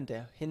what happened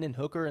to Hendon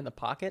Hooker in the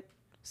pocket.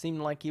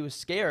 Seemed like he was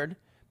scared,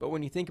 but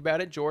when you think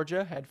about it,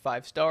 Georgia had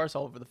 5 stars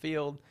all over the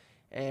field,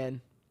 and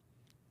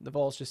the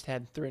Vols just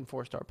had 3- and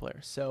 4-star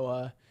players.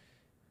 So,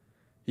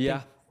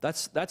 yeah,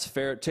 that's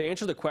fair. To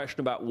answer the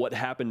question about what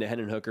happened to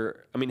Hendon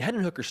Hooker,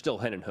 Hendon Hooker's still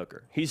Hendon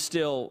Hooker. He's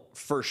still,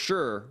 for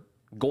sure,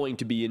 going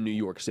to be in New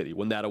York City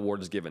when that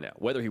award is given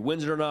out. Whether he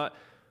wins it or not,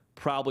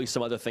 probably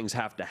some other things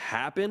have to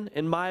happen,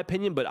 in my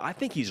opinion, but I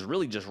think he's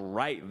really just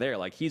right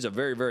there. He's a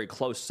very, very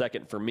close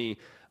second for me.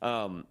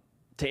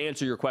 To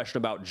answer your question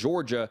about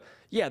Georgia,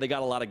 yeah, they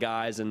got a lot of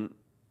guys, and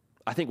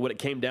I think what it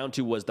came down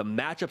to was the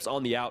matchups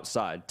on the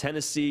outside.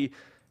 Tennessee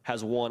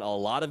has won a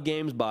lot of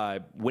games by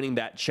winning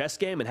that chess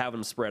game and having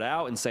them spread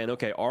out and saying,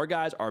 okay, our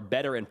guys are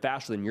better and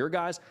faster than your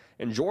guys.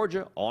 And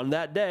Georgia, on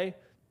that day,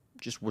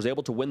 just was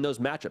able to win those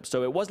matchups.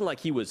 So it wasn't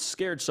like he was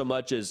scared so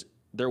much as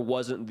there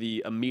wasn't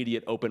the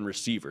immediate open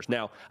receivers.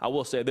 Now, I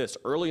will say this.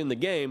 Early in the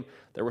game,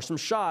 there were some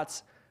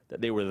shots that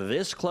they were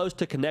this close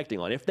to connecting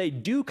on. If they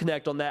do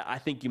connect on that, I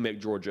think you make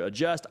Georgia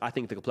adjust. I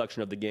think the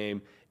complexion of the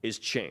game is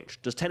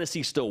changed. Does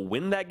Tennessee still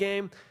win that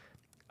game?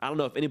 I don't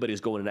know if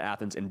anybody's going into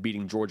Athens and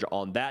beating Georgia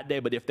on that day,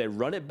 but if they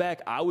run it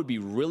back, I would be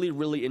really,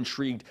 really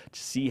intrigued to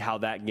see how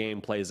that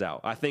game plays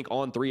out. I think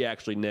On3,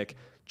 actually, Nick,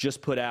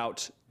 just put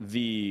out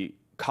the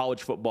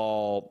college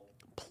football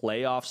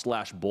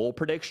playoff / bowl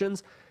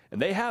predictions,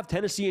 and they have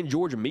Tennessee and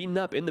Georgia meeting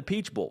up in the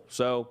Peach Bowl.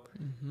 So,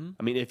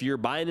 I mean, if you're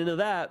buying into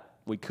that,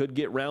 we could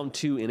get round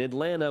 2 in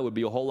Atlanta. It would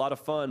be a whole lot of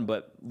fun,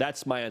 but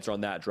that's my answer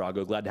on that,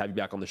 Drago. Glad to have you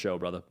back on the show,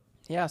 brother.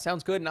 Yeah,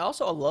 sounds good. And I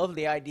also love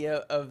the idea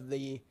of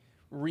the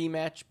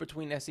rematch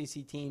between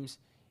SEC teams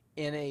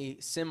in a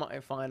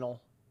semifinal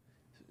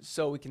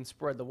so we can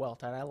spread the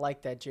wealth out. I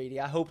like that, JD.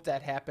 I hope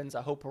that happens.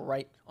 I hope we're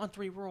right. On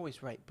 3, we're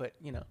always right, but,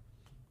 you know.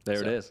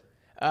 There it is.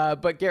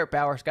 But Garrett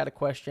Bowers got a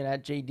question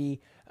at JD.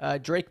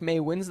 Drake May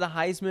wins the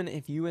Heisman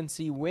if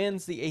UNC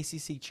wins the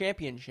ACC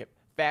championship.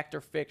 Fact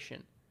or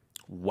fiction?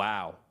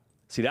 Wow.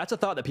 See, that's a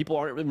thought that people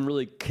aren't even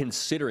really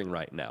considering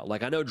right now.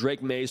 Like, I know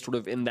Drake May's sort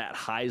of in that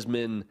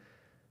Heisman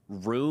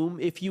room,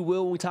 if you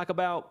will, when we talk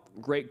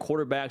about great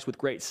quarterbacks with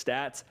great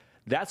stats.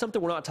 That's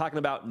something we're not talking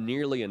about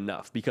nearly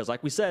enough because,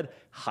 like we said,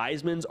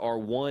 Heismans are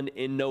won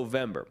in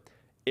November.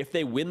 If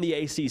they win the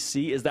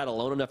ACC, is that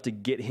alone enough to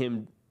get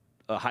him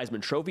a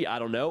Heisman Trophy? I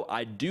don't know.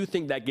 I do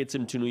think that gets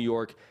him to New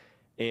York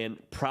and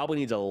probably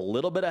needs a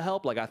little bit of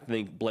help. Like, I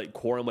think Blake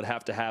Corum would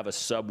have to have a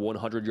sub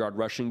 100-yard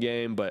rushing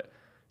game, but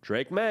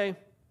Drake May,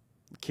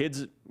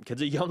 kid's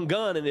a young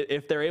gun, and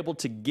if they're able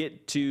to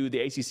get to the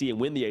ACC and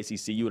win the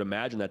ACC, you would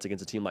imagine that's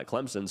against a team like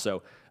Clemson.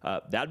 So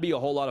that'd be a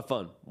whole lot of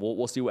fun.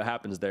 We'll see what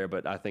happens there,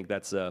 but I think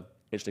that's an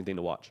interesting thing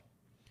to watch.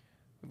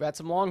 We've got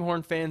some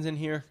Longhorn fans in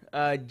here.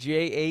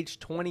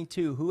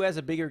 JH22, who has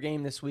a bigger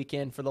game this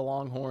weekend for the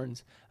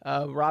Longhorns,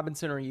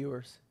 Robinson or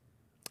Ewers?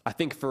 I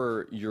think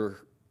for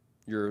your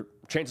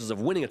chances of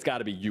winning, it's got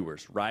to be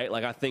Ewers, right?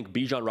 Like, I think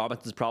Bijan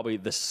Robinson is probably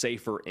the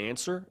safer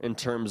answer in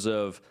terms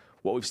of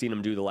what we've seen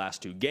him do the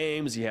last 2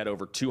 games. He had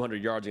over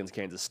 200 yards against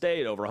Kansas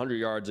State, over 100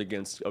 yards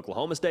against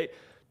Oklahoma State.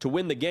 To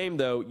win the game,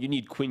 though, you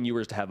need Quinn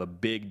Ewers to have a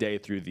big day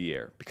through the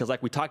air. Because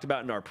like we talked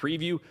about in our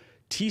preview,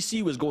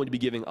 TCU is going to be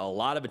giving a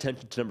lot of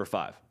attention to number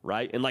 5,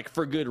 right? And, like,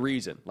 for good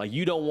reason. Like,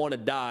 you don't want to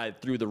die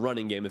through the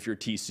running game if you're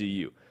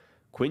TCU.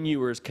 Quinn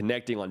Ewers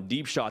connecting on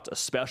deep shots,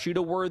 especially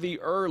to Worthy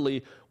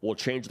early, will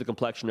change the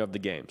complexion of the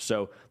game.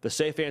 So the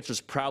safe answer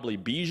is probably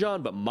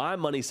Bijan, but my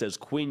money says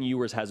Quinn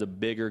Ewers has a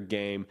bigger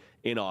game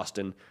in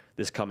Austin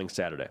this coming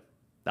Saturday.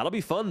 That'll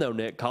be fun, though,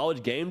 Nick.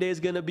 College game day is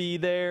going to be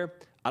there.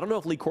 I don't know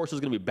if Lee Corso is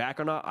going to be back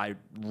or not. I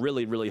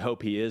really, really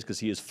hope he is because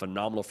he is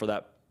phenomenal for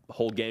that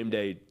whole game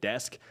day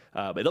desk.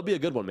 But it'll be a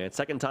good one, man.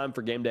 Second time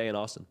for game day in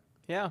Austin.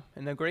 Yeah,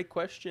 and a great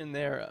question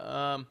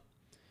there.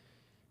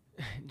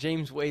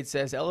 James Wade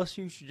says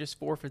LSU should just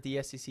forfeit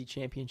the SEC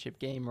championship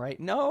game, right?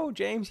 No,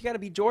 James, you got to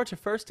beat Georgia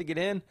first to get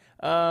in.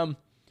 So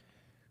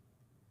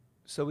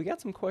we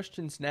got some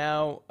questions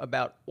now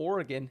about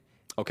Oregon.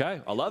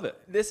 Okay, I love it.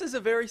 This is a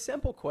very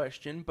simple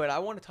question, but I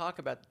want to talk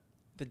about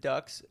the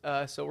Ducks,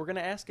 so we're going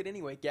to ask it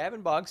anyway.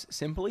 Gavin Boggs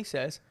simply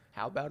says,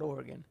 how about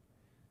Oregon?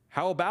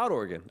 How about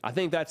Oregon? I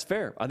think that's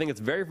fair. I think it's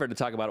very fair to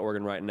talk about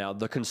Oregon right now.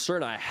 The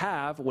concern I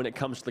have when it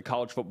comes to the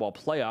college football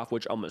playoff,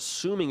 which I'm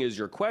assuming is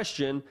your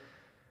question,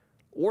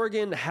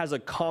 Oregon has a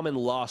common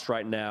loss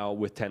right now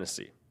with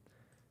Tennessee.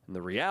 And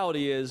the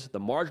reality is the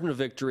margin of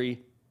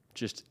victory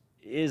just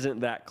isn't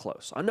that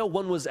close. I know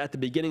one was at the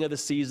beginning of the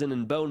season,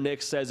 and Bo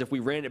Nix says if we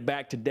ran it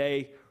back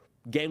today,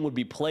 game would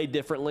be played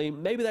differently.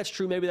 Maybe that's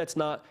true, maybe that's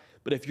not.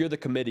 But if you're the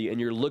committee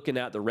and you're looking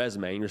at the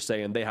resume and you're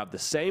saying they have the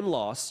same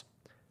loss,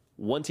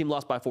 one team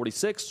lost by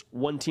 46,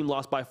 one team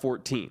lost by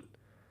 14.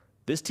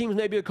 This team's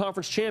maybe a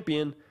conference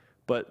champion,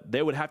 but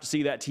they would have to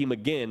see that team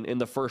again in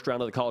the first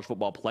round of the college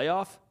football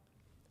playoff.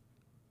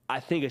 I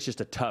think it's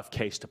just a tough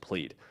case to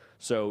plead.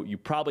 So you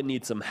probably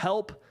need some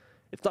help.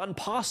 It's not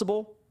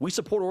impossible. We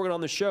support Oregon on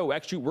the show.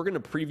 Actually, we're going to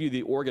preview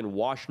the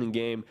Oregon-Washington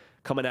game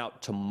coming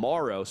out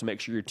tomorrow, so make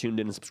sure you're tuned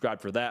in and subscribe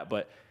for that.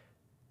 But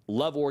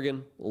love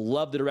Oregon,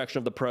 love the direction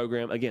of the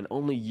program. Again,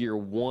 only year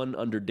 1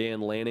 under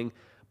Dan Lanning,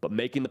 but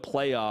making the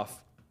playoff,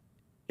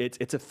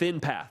 it's a thin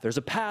path. There's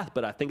a path,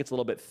 but I think it's a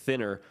little bit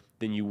thinner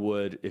than you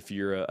would if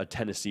you're a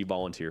Tennessee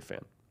Volunteer fan.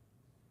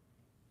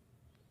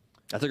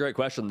 That's a great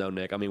question, though,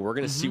 Nick. I mean, we're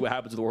going to see what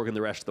happens with Oregon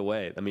the rest of the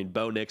way. I mean,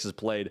 Bo Nix has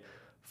played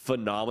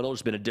phenomenal.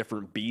 Just been a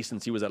different beast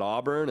since he was at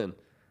Auburn. And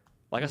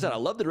like I said, I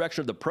love the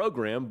direction of the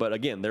program, but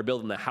again, they're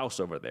building the house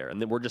over there. And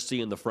then we're just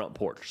seeing the front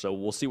porch. So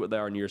we'll see what they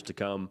are in years to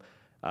come.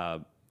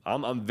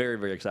 I'm very,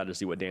 very excited to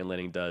see what Dan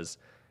Lanning does.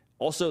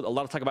 Also, a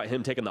lot of talk about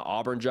him taking the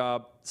Auburn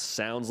job.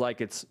 Sounds like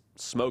it's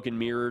smoke and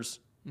mirrors.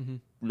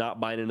 Not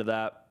buying into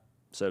that.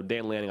 So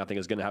Dan Lanning, I think,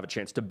 is going to have a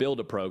chance to build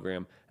a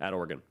program at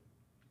Oregon.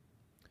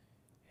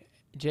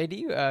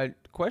 JD,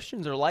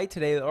 questions are light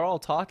today. They're all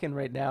talking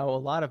right now. A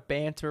lot of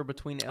banter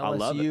between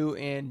LSU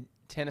and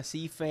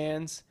Tennessee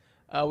fans.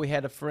 We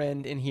had a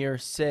friend in here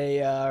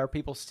say, are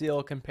people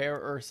still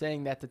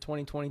saying that the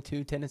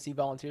 2022 Tennessee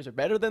Volunteers are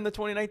better than the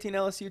 2019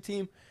 LSU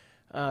team?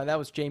 That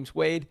was James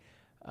Wade.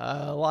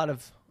 A lot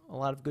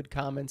of good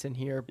comments in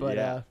here, but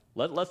yeah.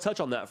 Let's touch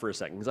on that for a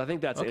second because I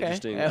think that's okay.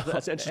 interesting.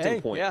 That's an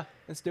interesting point. Yeah,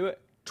 let's do it.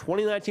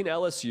 2019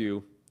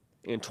 LSU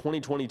and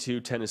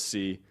 2022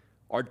 Tennessee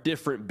are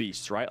different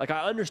beasts, right? Like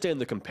I understand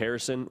the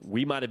comparison.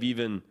 We might have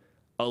even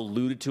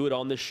alluded to it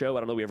on this show. I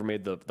don't know if we ever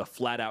made the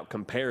flat out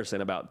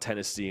comparison about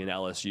Tennessee and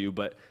LSU,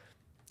 but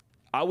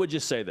I would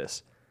just say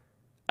this.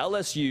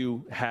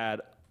 LSU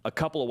had a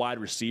couple of wide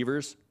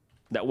receivers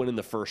that went in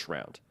the first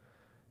round.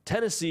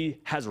 Tennessee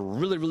has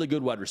really, really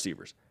good wide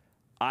receivers.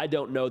 I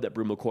don't know that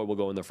Brew McCoy will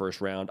go in the first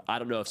round. I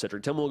don't know if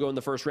Cedric Tillman will go in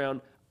the first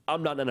round.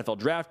 I'm not an NFL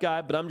draft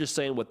guy, but I'm just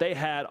saying what they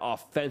had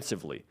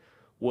offensively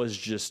was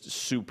just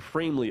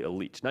supremely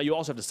elite. Now, you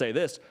also have to say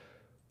this.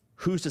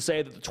 Who's to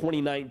say that the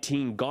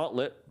 2019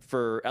 gauntlet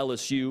for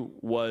LSU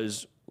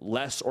was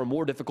less or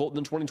more difficult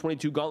than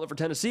 2022 gauntlet for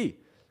Tennessee?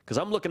 Because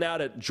I'm looking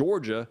out at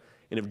Georgia,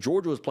 and if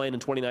Georgia was playing in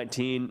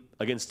 2019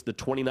 against the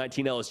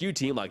 2019 LSU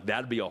team, like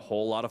that'd be a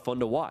whole lot of fun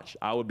to watch.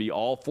 I would be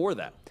all for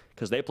that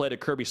because they played a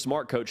Kirby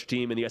Smart coach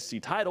team in the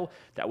SEC title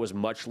that was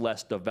much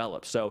less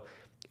developed. So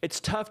it's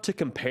tough to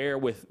compare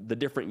with the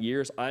different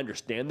years. I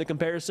understand the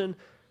comparison,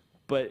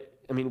 but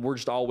I mean, we're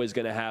just always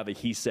going to have a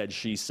he said,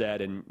 she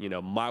said, and,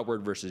 my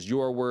word versus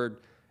your word.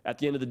 At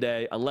the end of the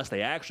day, unless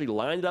they actually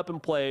lined it up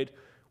and played,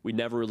 we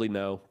never really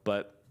know.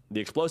 But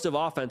the explosive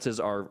offenses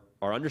are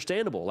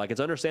understandable. Like,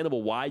 it's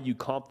understandable why you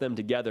comp them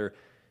together.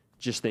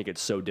 Just think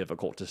it's so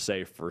difficult to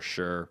say for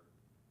sure.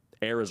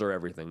 Errors are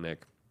everything,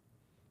 Nick.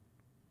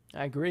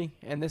 I agree.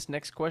 And this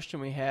next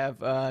question we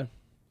have,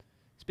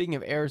 speaking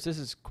of errors, this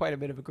is quite a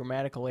bit of a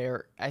grammatical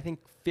error. I think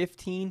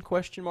 15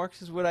 question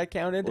marks is what I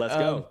counted. Let's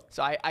go.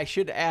 So I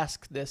should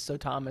ask this so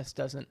Thomas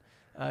doesn't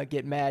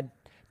get mad.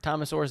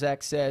 Thomas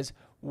Orzak says,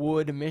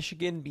 would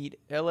Michigan beat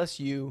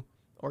LSU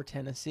or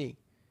Tennessee?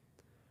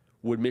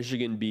 Would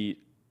Michigan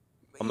beat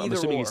I'm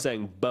assuming he's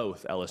saying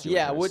both LSU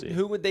and Tennessee.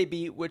 Who would they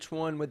beat? Which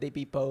one would they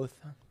beat both?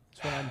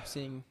 That's what I'm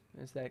seeing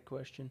as that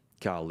question.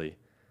 Golly.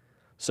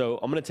 So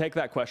I'm going to take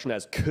that question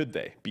as could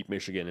they beat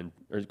Michigan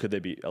or could they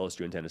beat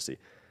LSU and Tennessee?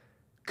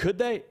 Could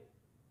they?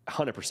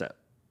 100%.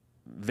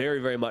 Very,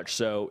 very much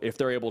so. If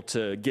they're able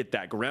to get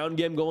that ground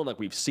game going like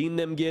we've seen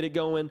them get it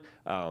going.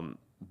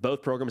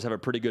 Both programs have a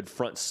pretty good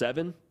front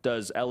seven,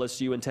 does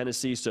LSU and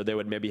Tennessee, so they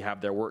would maybe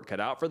have their work cut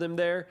out for them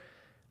there.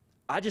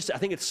 I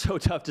think it's so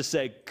tough to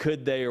say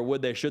could they or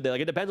would they, should they. Like,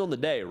 it depends on the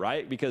day,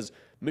 right? Because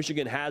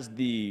Michigan has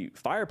the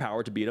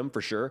firepower to beat them for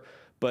sure,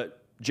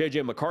 but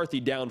J.J. McCarthy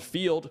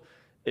downfield,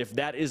 if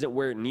that isn't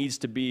where it needs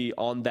to be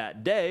on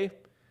that day,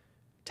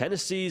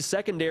 Tennessee's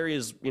secondary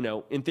is,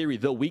 in theory,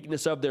 the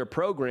weakness of their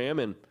program,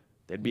 and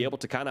they'd be able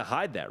to kind of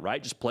hide that,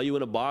 right? Just play you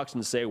in a box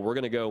and say, we're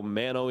going to go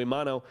mano a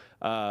mano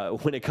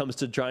when it comes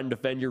to trying to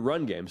defend your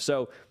run game.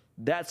 So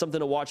that's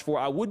something to watch for.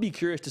 I would be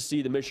curious to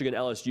see the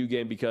Michigan-LSU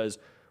game because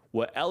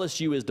what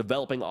LSU is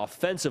developing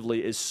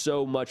offensively is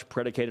so much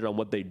predicated on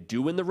what they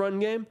do in the run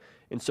game.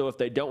 And so if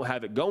they don't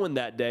have it going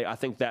that day, I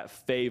think that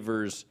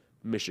favors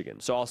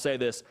Michigan. So I'll say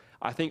this.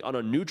 I think on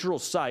a neutral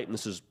site, and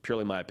this is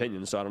purely my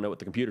opinion, so I don't know what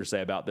the computers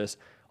say about this.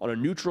 On a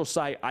neutral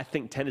site, I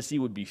think Tennessee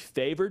would be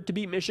favored to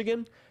beat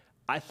Michigan.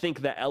 I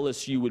think that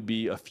LSU would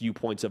be a few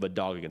points of a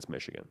dog against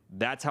Michigan.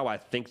 That's how I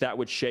think that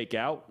would shake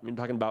out. You're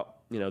talking about,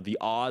 the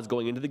odds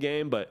going into the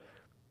game, but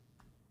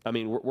I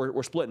mean,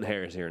 we're splitting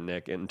hairs here,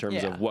 Nick, in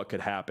terms of what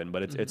could happen.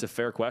 But it's a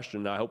fair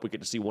question. I hope we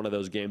get to see one of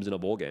those games in a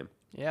bowl game.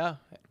 Yeah,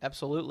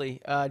 absolutely.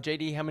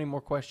 JD, how many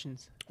more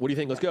questions? What do you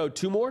think? Let's go.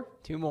 2 more?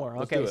 2 more.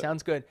 Okay,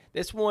 sounds good.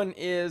 This one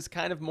is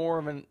kind of more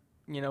of an,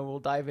 we'll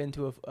dive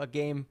into a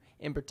game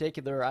in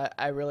particular.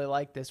 I really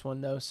like this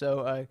one, though.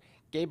 So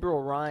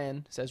Gabriel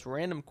Ryan says,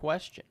 random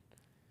question.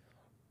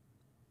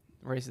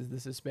 Raises the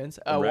suspense.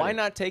 Why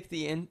not take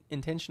the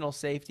intentional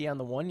safety on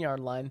the 1-yard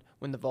line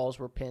when the Vols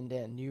were pinned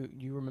in?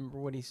 You remember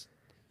what he's...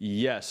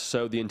 Yes,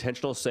 so the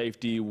intentional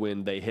safety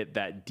when they hit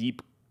that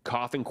deep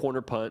coffin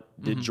corner punt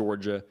did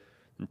Georgia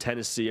and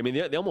Tennessee. I mean,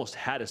 they almost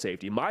had a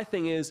safety. My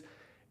thing is,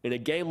 in a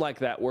game like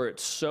that where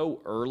it's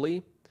so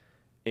early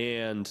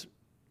and,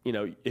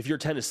 if you're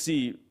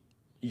Tennessee,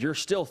 you're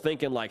still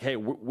thinking like, hey,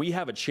 we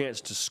have a chance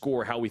to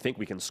score how we think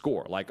we can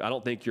score. Like, I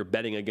don't think you're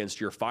betting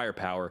against your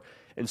firepower.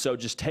 And so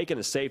just taking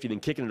a safety and then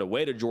kicking it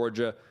away to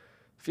Georgia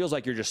feels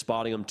like you're just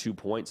spotting them 2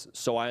 points.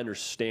 So I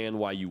understand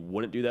why you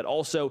wouldn't do that.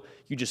 Also,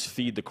 you just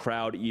feed the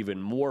crowd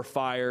even more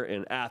fire.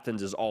 And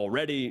Athens is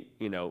already,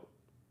 in an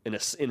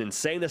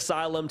insane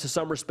asylum to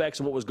some respects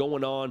and what was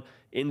going on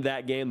in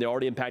that game. They're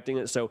already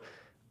impacting it. So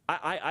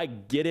I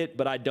get it,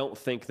 but I don't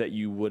think that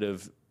you would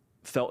have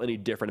felt any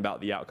different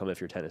about the outcome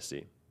if you're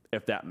Tennessee,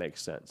 if that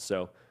makes sense.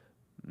 So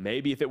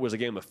maybe if it was a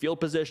game of field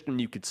position,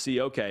 you could see,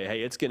 okay,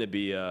 hey, it's going to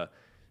be a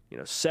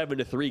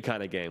 7-3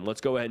 kind of game.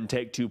 Let's go ahead and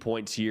take 2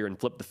 points here and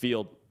flip the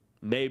field.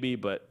 Maybe,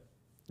 but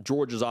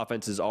Georgia's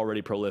offense is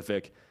already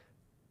prolific.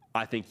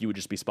 I think you would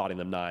just be spotting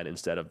them 9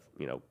 instead of,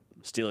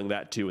 stealing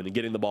that 2 and then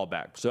getting the ball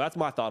back. So that's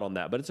my thought on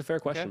that, but it's a fair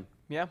question.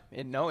 Okay. Yeah,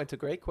 it's a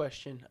great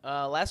question.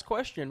 Last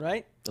question,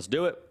 right? Let's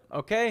do it.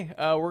 Okay,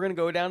 we're going to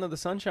go down to the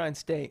Sunshine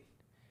State.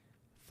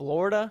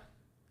 Florida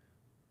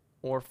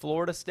or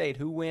Florida State?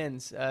 Who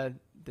wins? The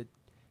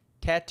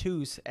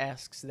Tattoos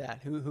asks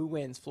that. Who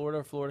wins, Florida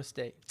or Florida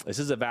State? This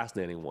is a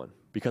fascinating one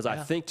because I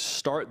think to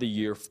start the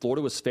year,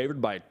 Florida was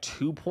favored by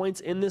 2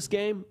 points in this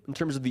game in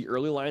terms of the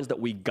early lines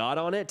that we got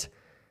on it.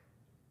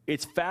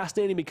 It's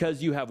fascinating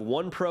because you have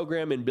one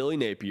program in Billy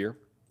Napier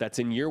that's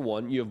in year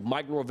one. You have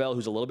Mike Norvell,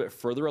 who's a little bit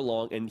further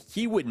along, and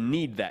he would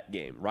need that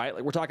game, right?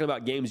 Like, we're talking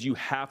about games you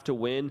have to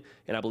win,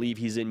 and I believe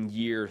he's in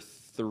year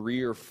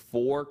 3 or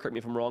 4. Correct me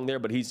if I'm wrong there,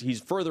 but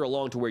he's further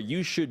along to where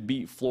you should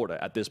beat Florida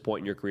at this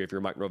point in your career if you're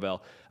Mike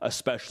Norvell,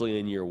 especially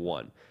in year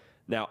one.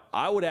 Now,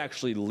 I would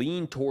actually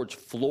lean towards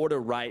Florida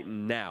right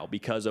now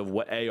because of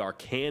what AR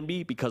can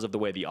be, because of the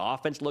way the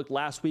offense looked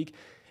last week.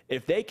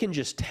 If they can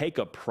just take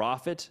a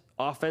profit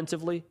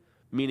offensively,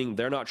 meaning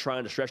they're not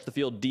trying to stretch the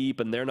field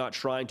deep and they're not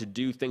trying to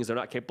do things they're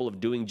not capable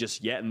of doing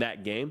just yet in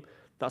that game.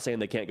 Not saying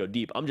they can't go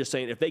deep. I'm just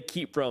saying if they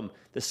keep from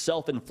the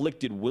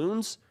self-inflicted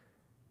wounds,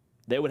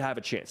 they would have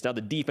a chance. Now,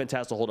 the defense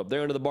has to hold up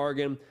their end of the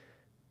bargain.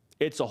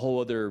 It's a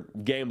whole other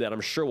game that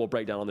I'm sure we'll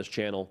break down on this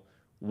channel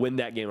when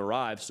that game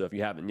arrives. So if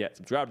you haven't yet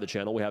subscribed to the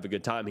channel, we have a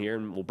good time here,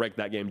 and we'll break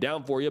that game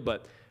down for you.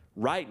 But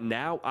right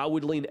now, I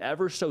would lean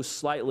ever so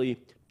slightly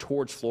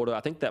towards Florida.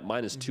 I think that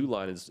 -2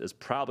 line is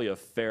probably a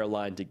fair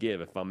line to give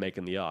if I'm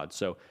making the odds.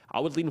 So I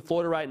would lean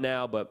Florida right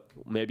now, but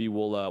maybe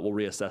we'll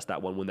reassess that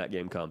one when that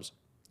game comes.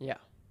 Yeah.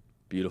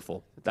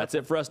 Beautiful. That's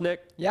it for us,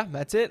 Nick? Yeah,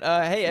 that's it.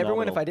 Hey,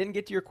 everyone, if Phenomenal. I didn't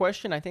get to your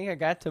question, I think I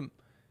got to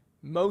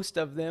most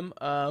of them.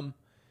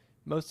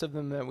 Most of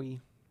them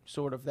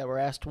that were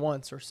asked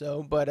once or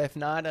so. But if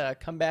not,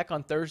 come back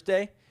on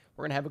Thursday.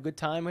 We're going to have a good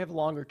time. We have a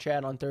longer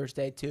chat on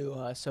Thursday,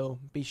 too, so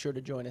be sure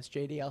to join us.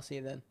 JD, I'll see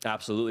you then.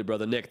 Absolutely,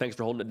 brother. Nick, thanks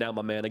for holding it down,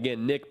 my man.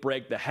 Again, Nick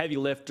Brake, the heavy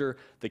lifter,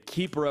 the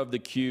keeper of the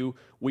queue.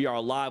 We are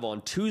live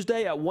on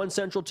Tuesday at 1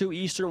 Central, 2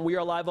 Eastern. We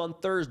are live on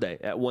Thursday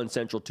at 1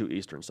 Central, 2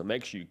 Eastern. So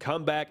make sure you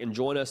come back and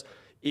join us.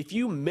 If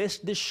you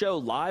missed this show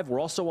live, we're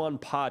also on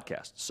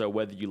podcast. So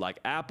whether you like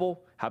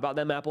Apple, how about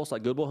them apples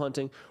like Good Will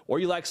Hunting, or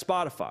you like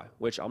Spotify,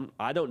 which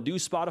I don't do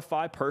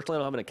Spotify personally. I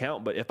don't have an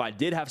account, but if I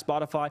did have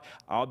Spotify,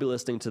 I'll be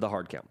listening to the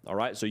Hard Count. All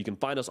right, so you can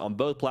find us on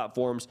both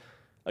platforms.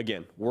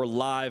 Again, we're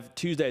live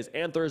Tuesdays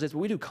and Thursdays, but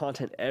we do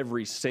content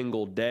every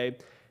single day,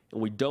 and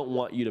we don't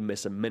want you to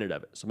miss a minute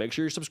of it. So make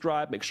sure you're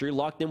subscribed. Make sure you're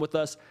locked in with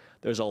us.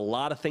 There's a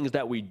lot of things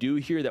that we do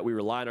here that we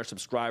rely on our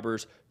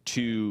subscribers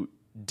to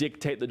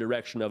dictate the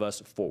direction of us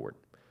forward.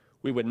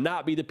 We would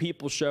not be the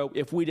People Show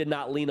if we did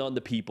not lean on the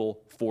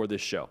people for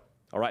this show.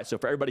 All right, so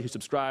for everybody who's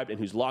subscribed and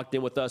who's locked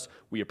in with us,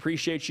 we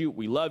appreciate you.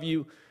 We love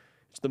you.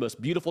 It's the most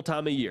beautiful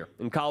time of year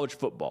in college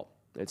football.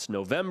 It's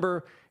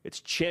November. It's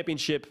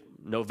championship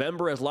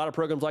November, as a lot of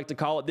programs like to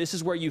call it. This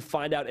is where you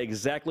find out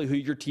exactly who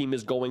your team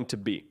is going to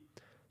be.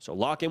 So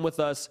lock in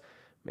with us.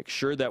 Make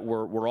sure that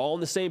we're all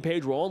on the same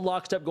page. We're all in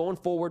lockstep going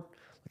forward.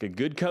 Like a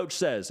good coach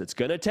says, it's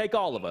going to take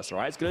all of us, all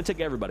right? It's going to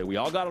take everybody. We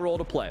all got a role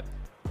to play.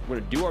 We're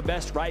going to do our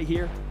best right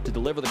here to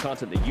deliver the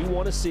content that you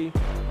want to see.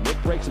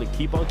 Nick Brake's going to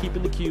keep on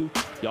keeping the queue.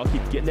 Y'all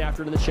keep getting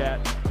after it in the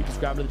chat. Keep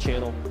subscribing to the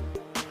channel.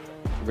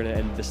 We're going to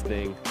end this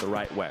thing the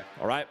right way,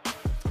 all right?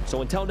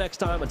 So until next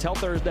time, until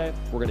Thursday,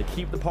 we're going to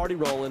keep the party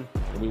rolling,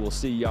 and we will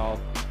see y'all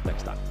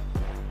next time.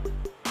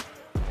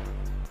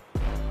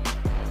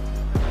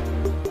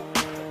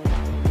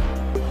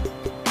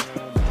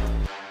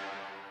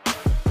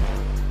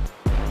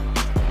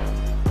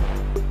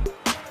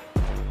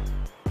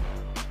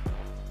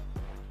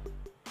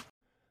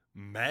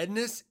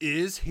 Madness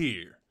is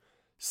here.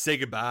 Say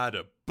goodbye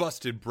to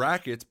busted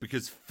brackets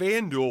because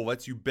FanDuel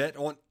lets you bet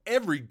on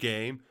every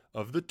game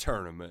of the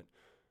tournament.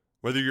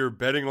 Whether you're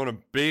betting on a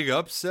big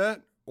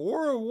upset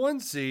or a 1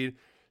 seed,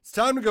 it's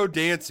time to go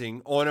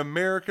dancing on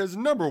America's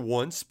 #1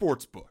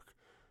 sportsbook.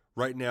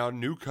 Right now,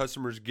 new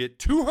customers get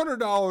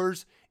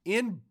 $200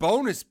 in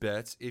bonus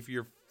bets if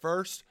your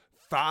first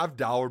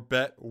 $5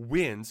 bet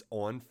wins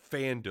on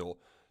FanDuel.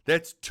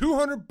 That's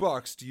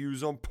 $200 to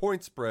use on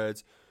point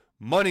spreads,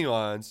 money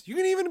lines. You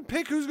can even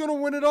pick who's going to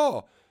win it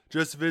all.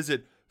 Just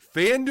visit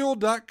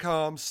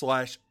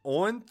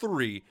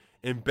FanDuel.com/on3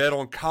 and bet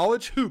on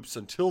college hoops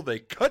until they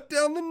cut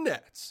down the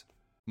nets.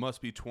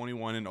 Must be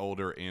 21 and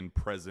older and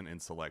present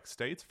in select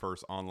states.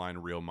 First online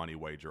real money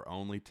wager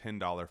only.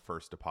 $10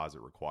 first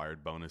deposit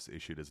required. Bonus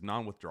issued as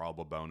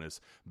non-withdrawable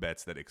bonus.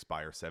 Bets that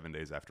expire 7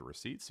 days after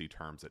receipt. See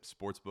terms at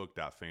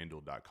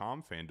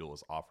sportsbook.fanduel.com. FanDuel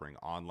is offering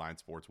online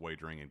sports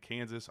wagering in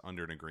Kansas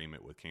under an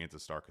agreement with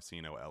Kansas Star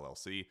Casino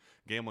LLC.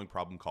 Gambling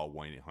problem? Call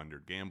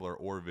 1-800-GAMBLER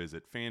or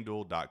visit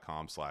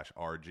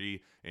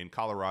fanduel.com/RG in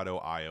Colorado,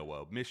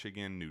 Iowa,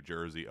 Michigan, New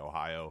Jersey,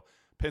 Ohio,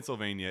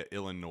 Pennsylvania,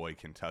 Illinois,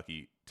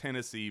 Kentucky,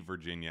 Tennessee,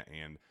 Virginia,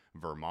 and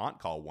Vermont.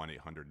 Call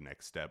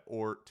 1-800-NEXT-STEP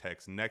or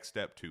text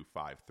NEXT-STEP to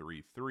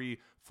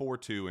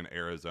 53342 in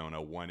Arizona,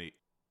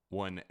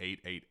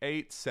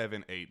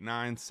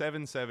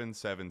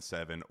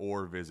 1-888-789-7777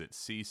 or visit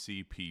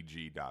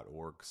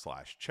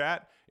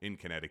ccpg.org/chat. In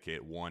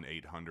Connecticut,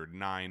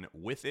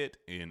 1-800-9-WITH-IT.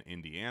 In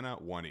Indiana,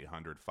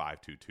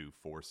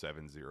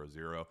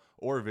 1-800-522-4700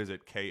 or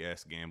visit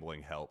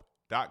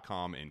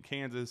ksgamblinghelp.com. In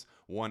Kansas,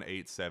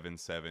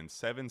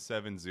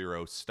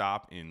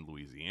 1-877-770-STOP. In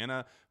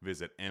Louisiana,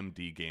 visit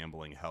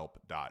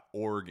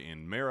mdgamblinghelp.org.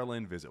 In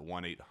Maryland, visit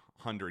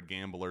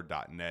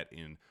 1-800-gambler.net.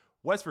 In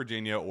West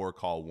Virginia, or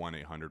call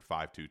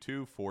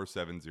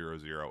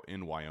 1-800-522-4700.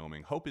 In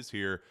Wyoming, Hope is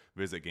here.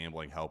 Visit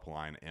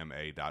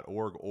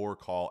gamblinghelplinema.org or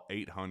call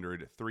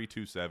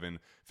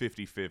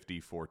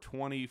 800-327-5050 for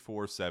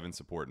 24/7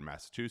 support in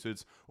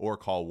Massachusetts, or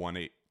call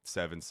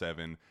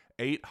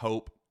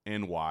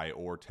 1-877-8-HOPE-NY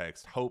or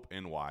text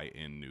HOPE-NY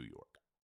in New York.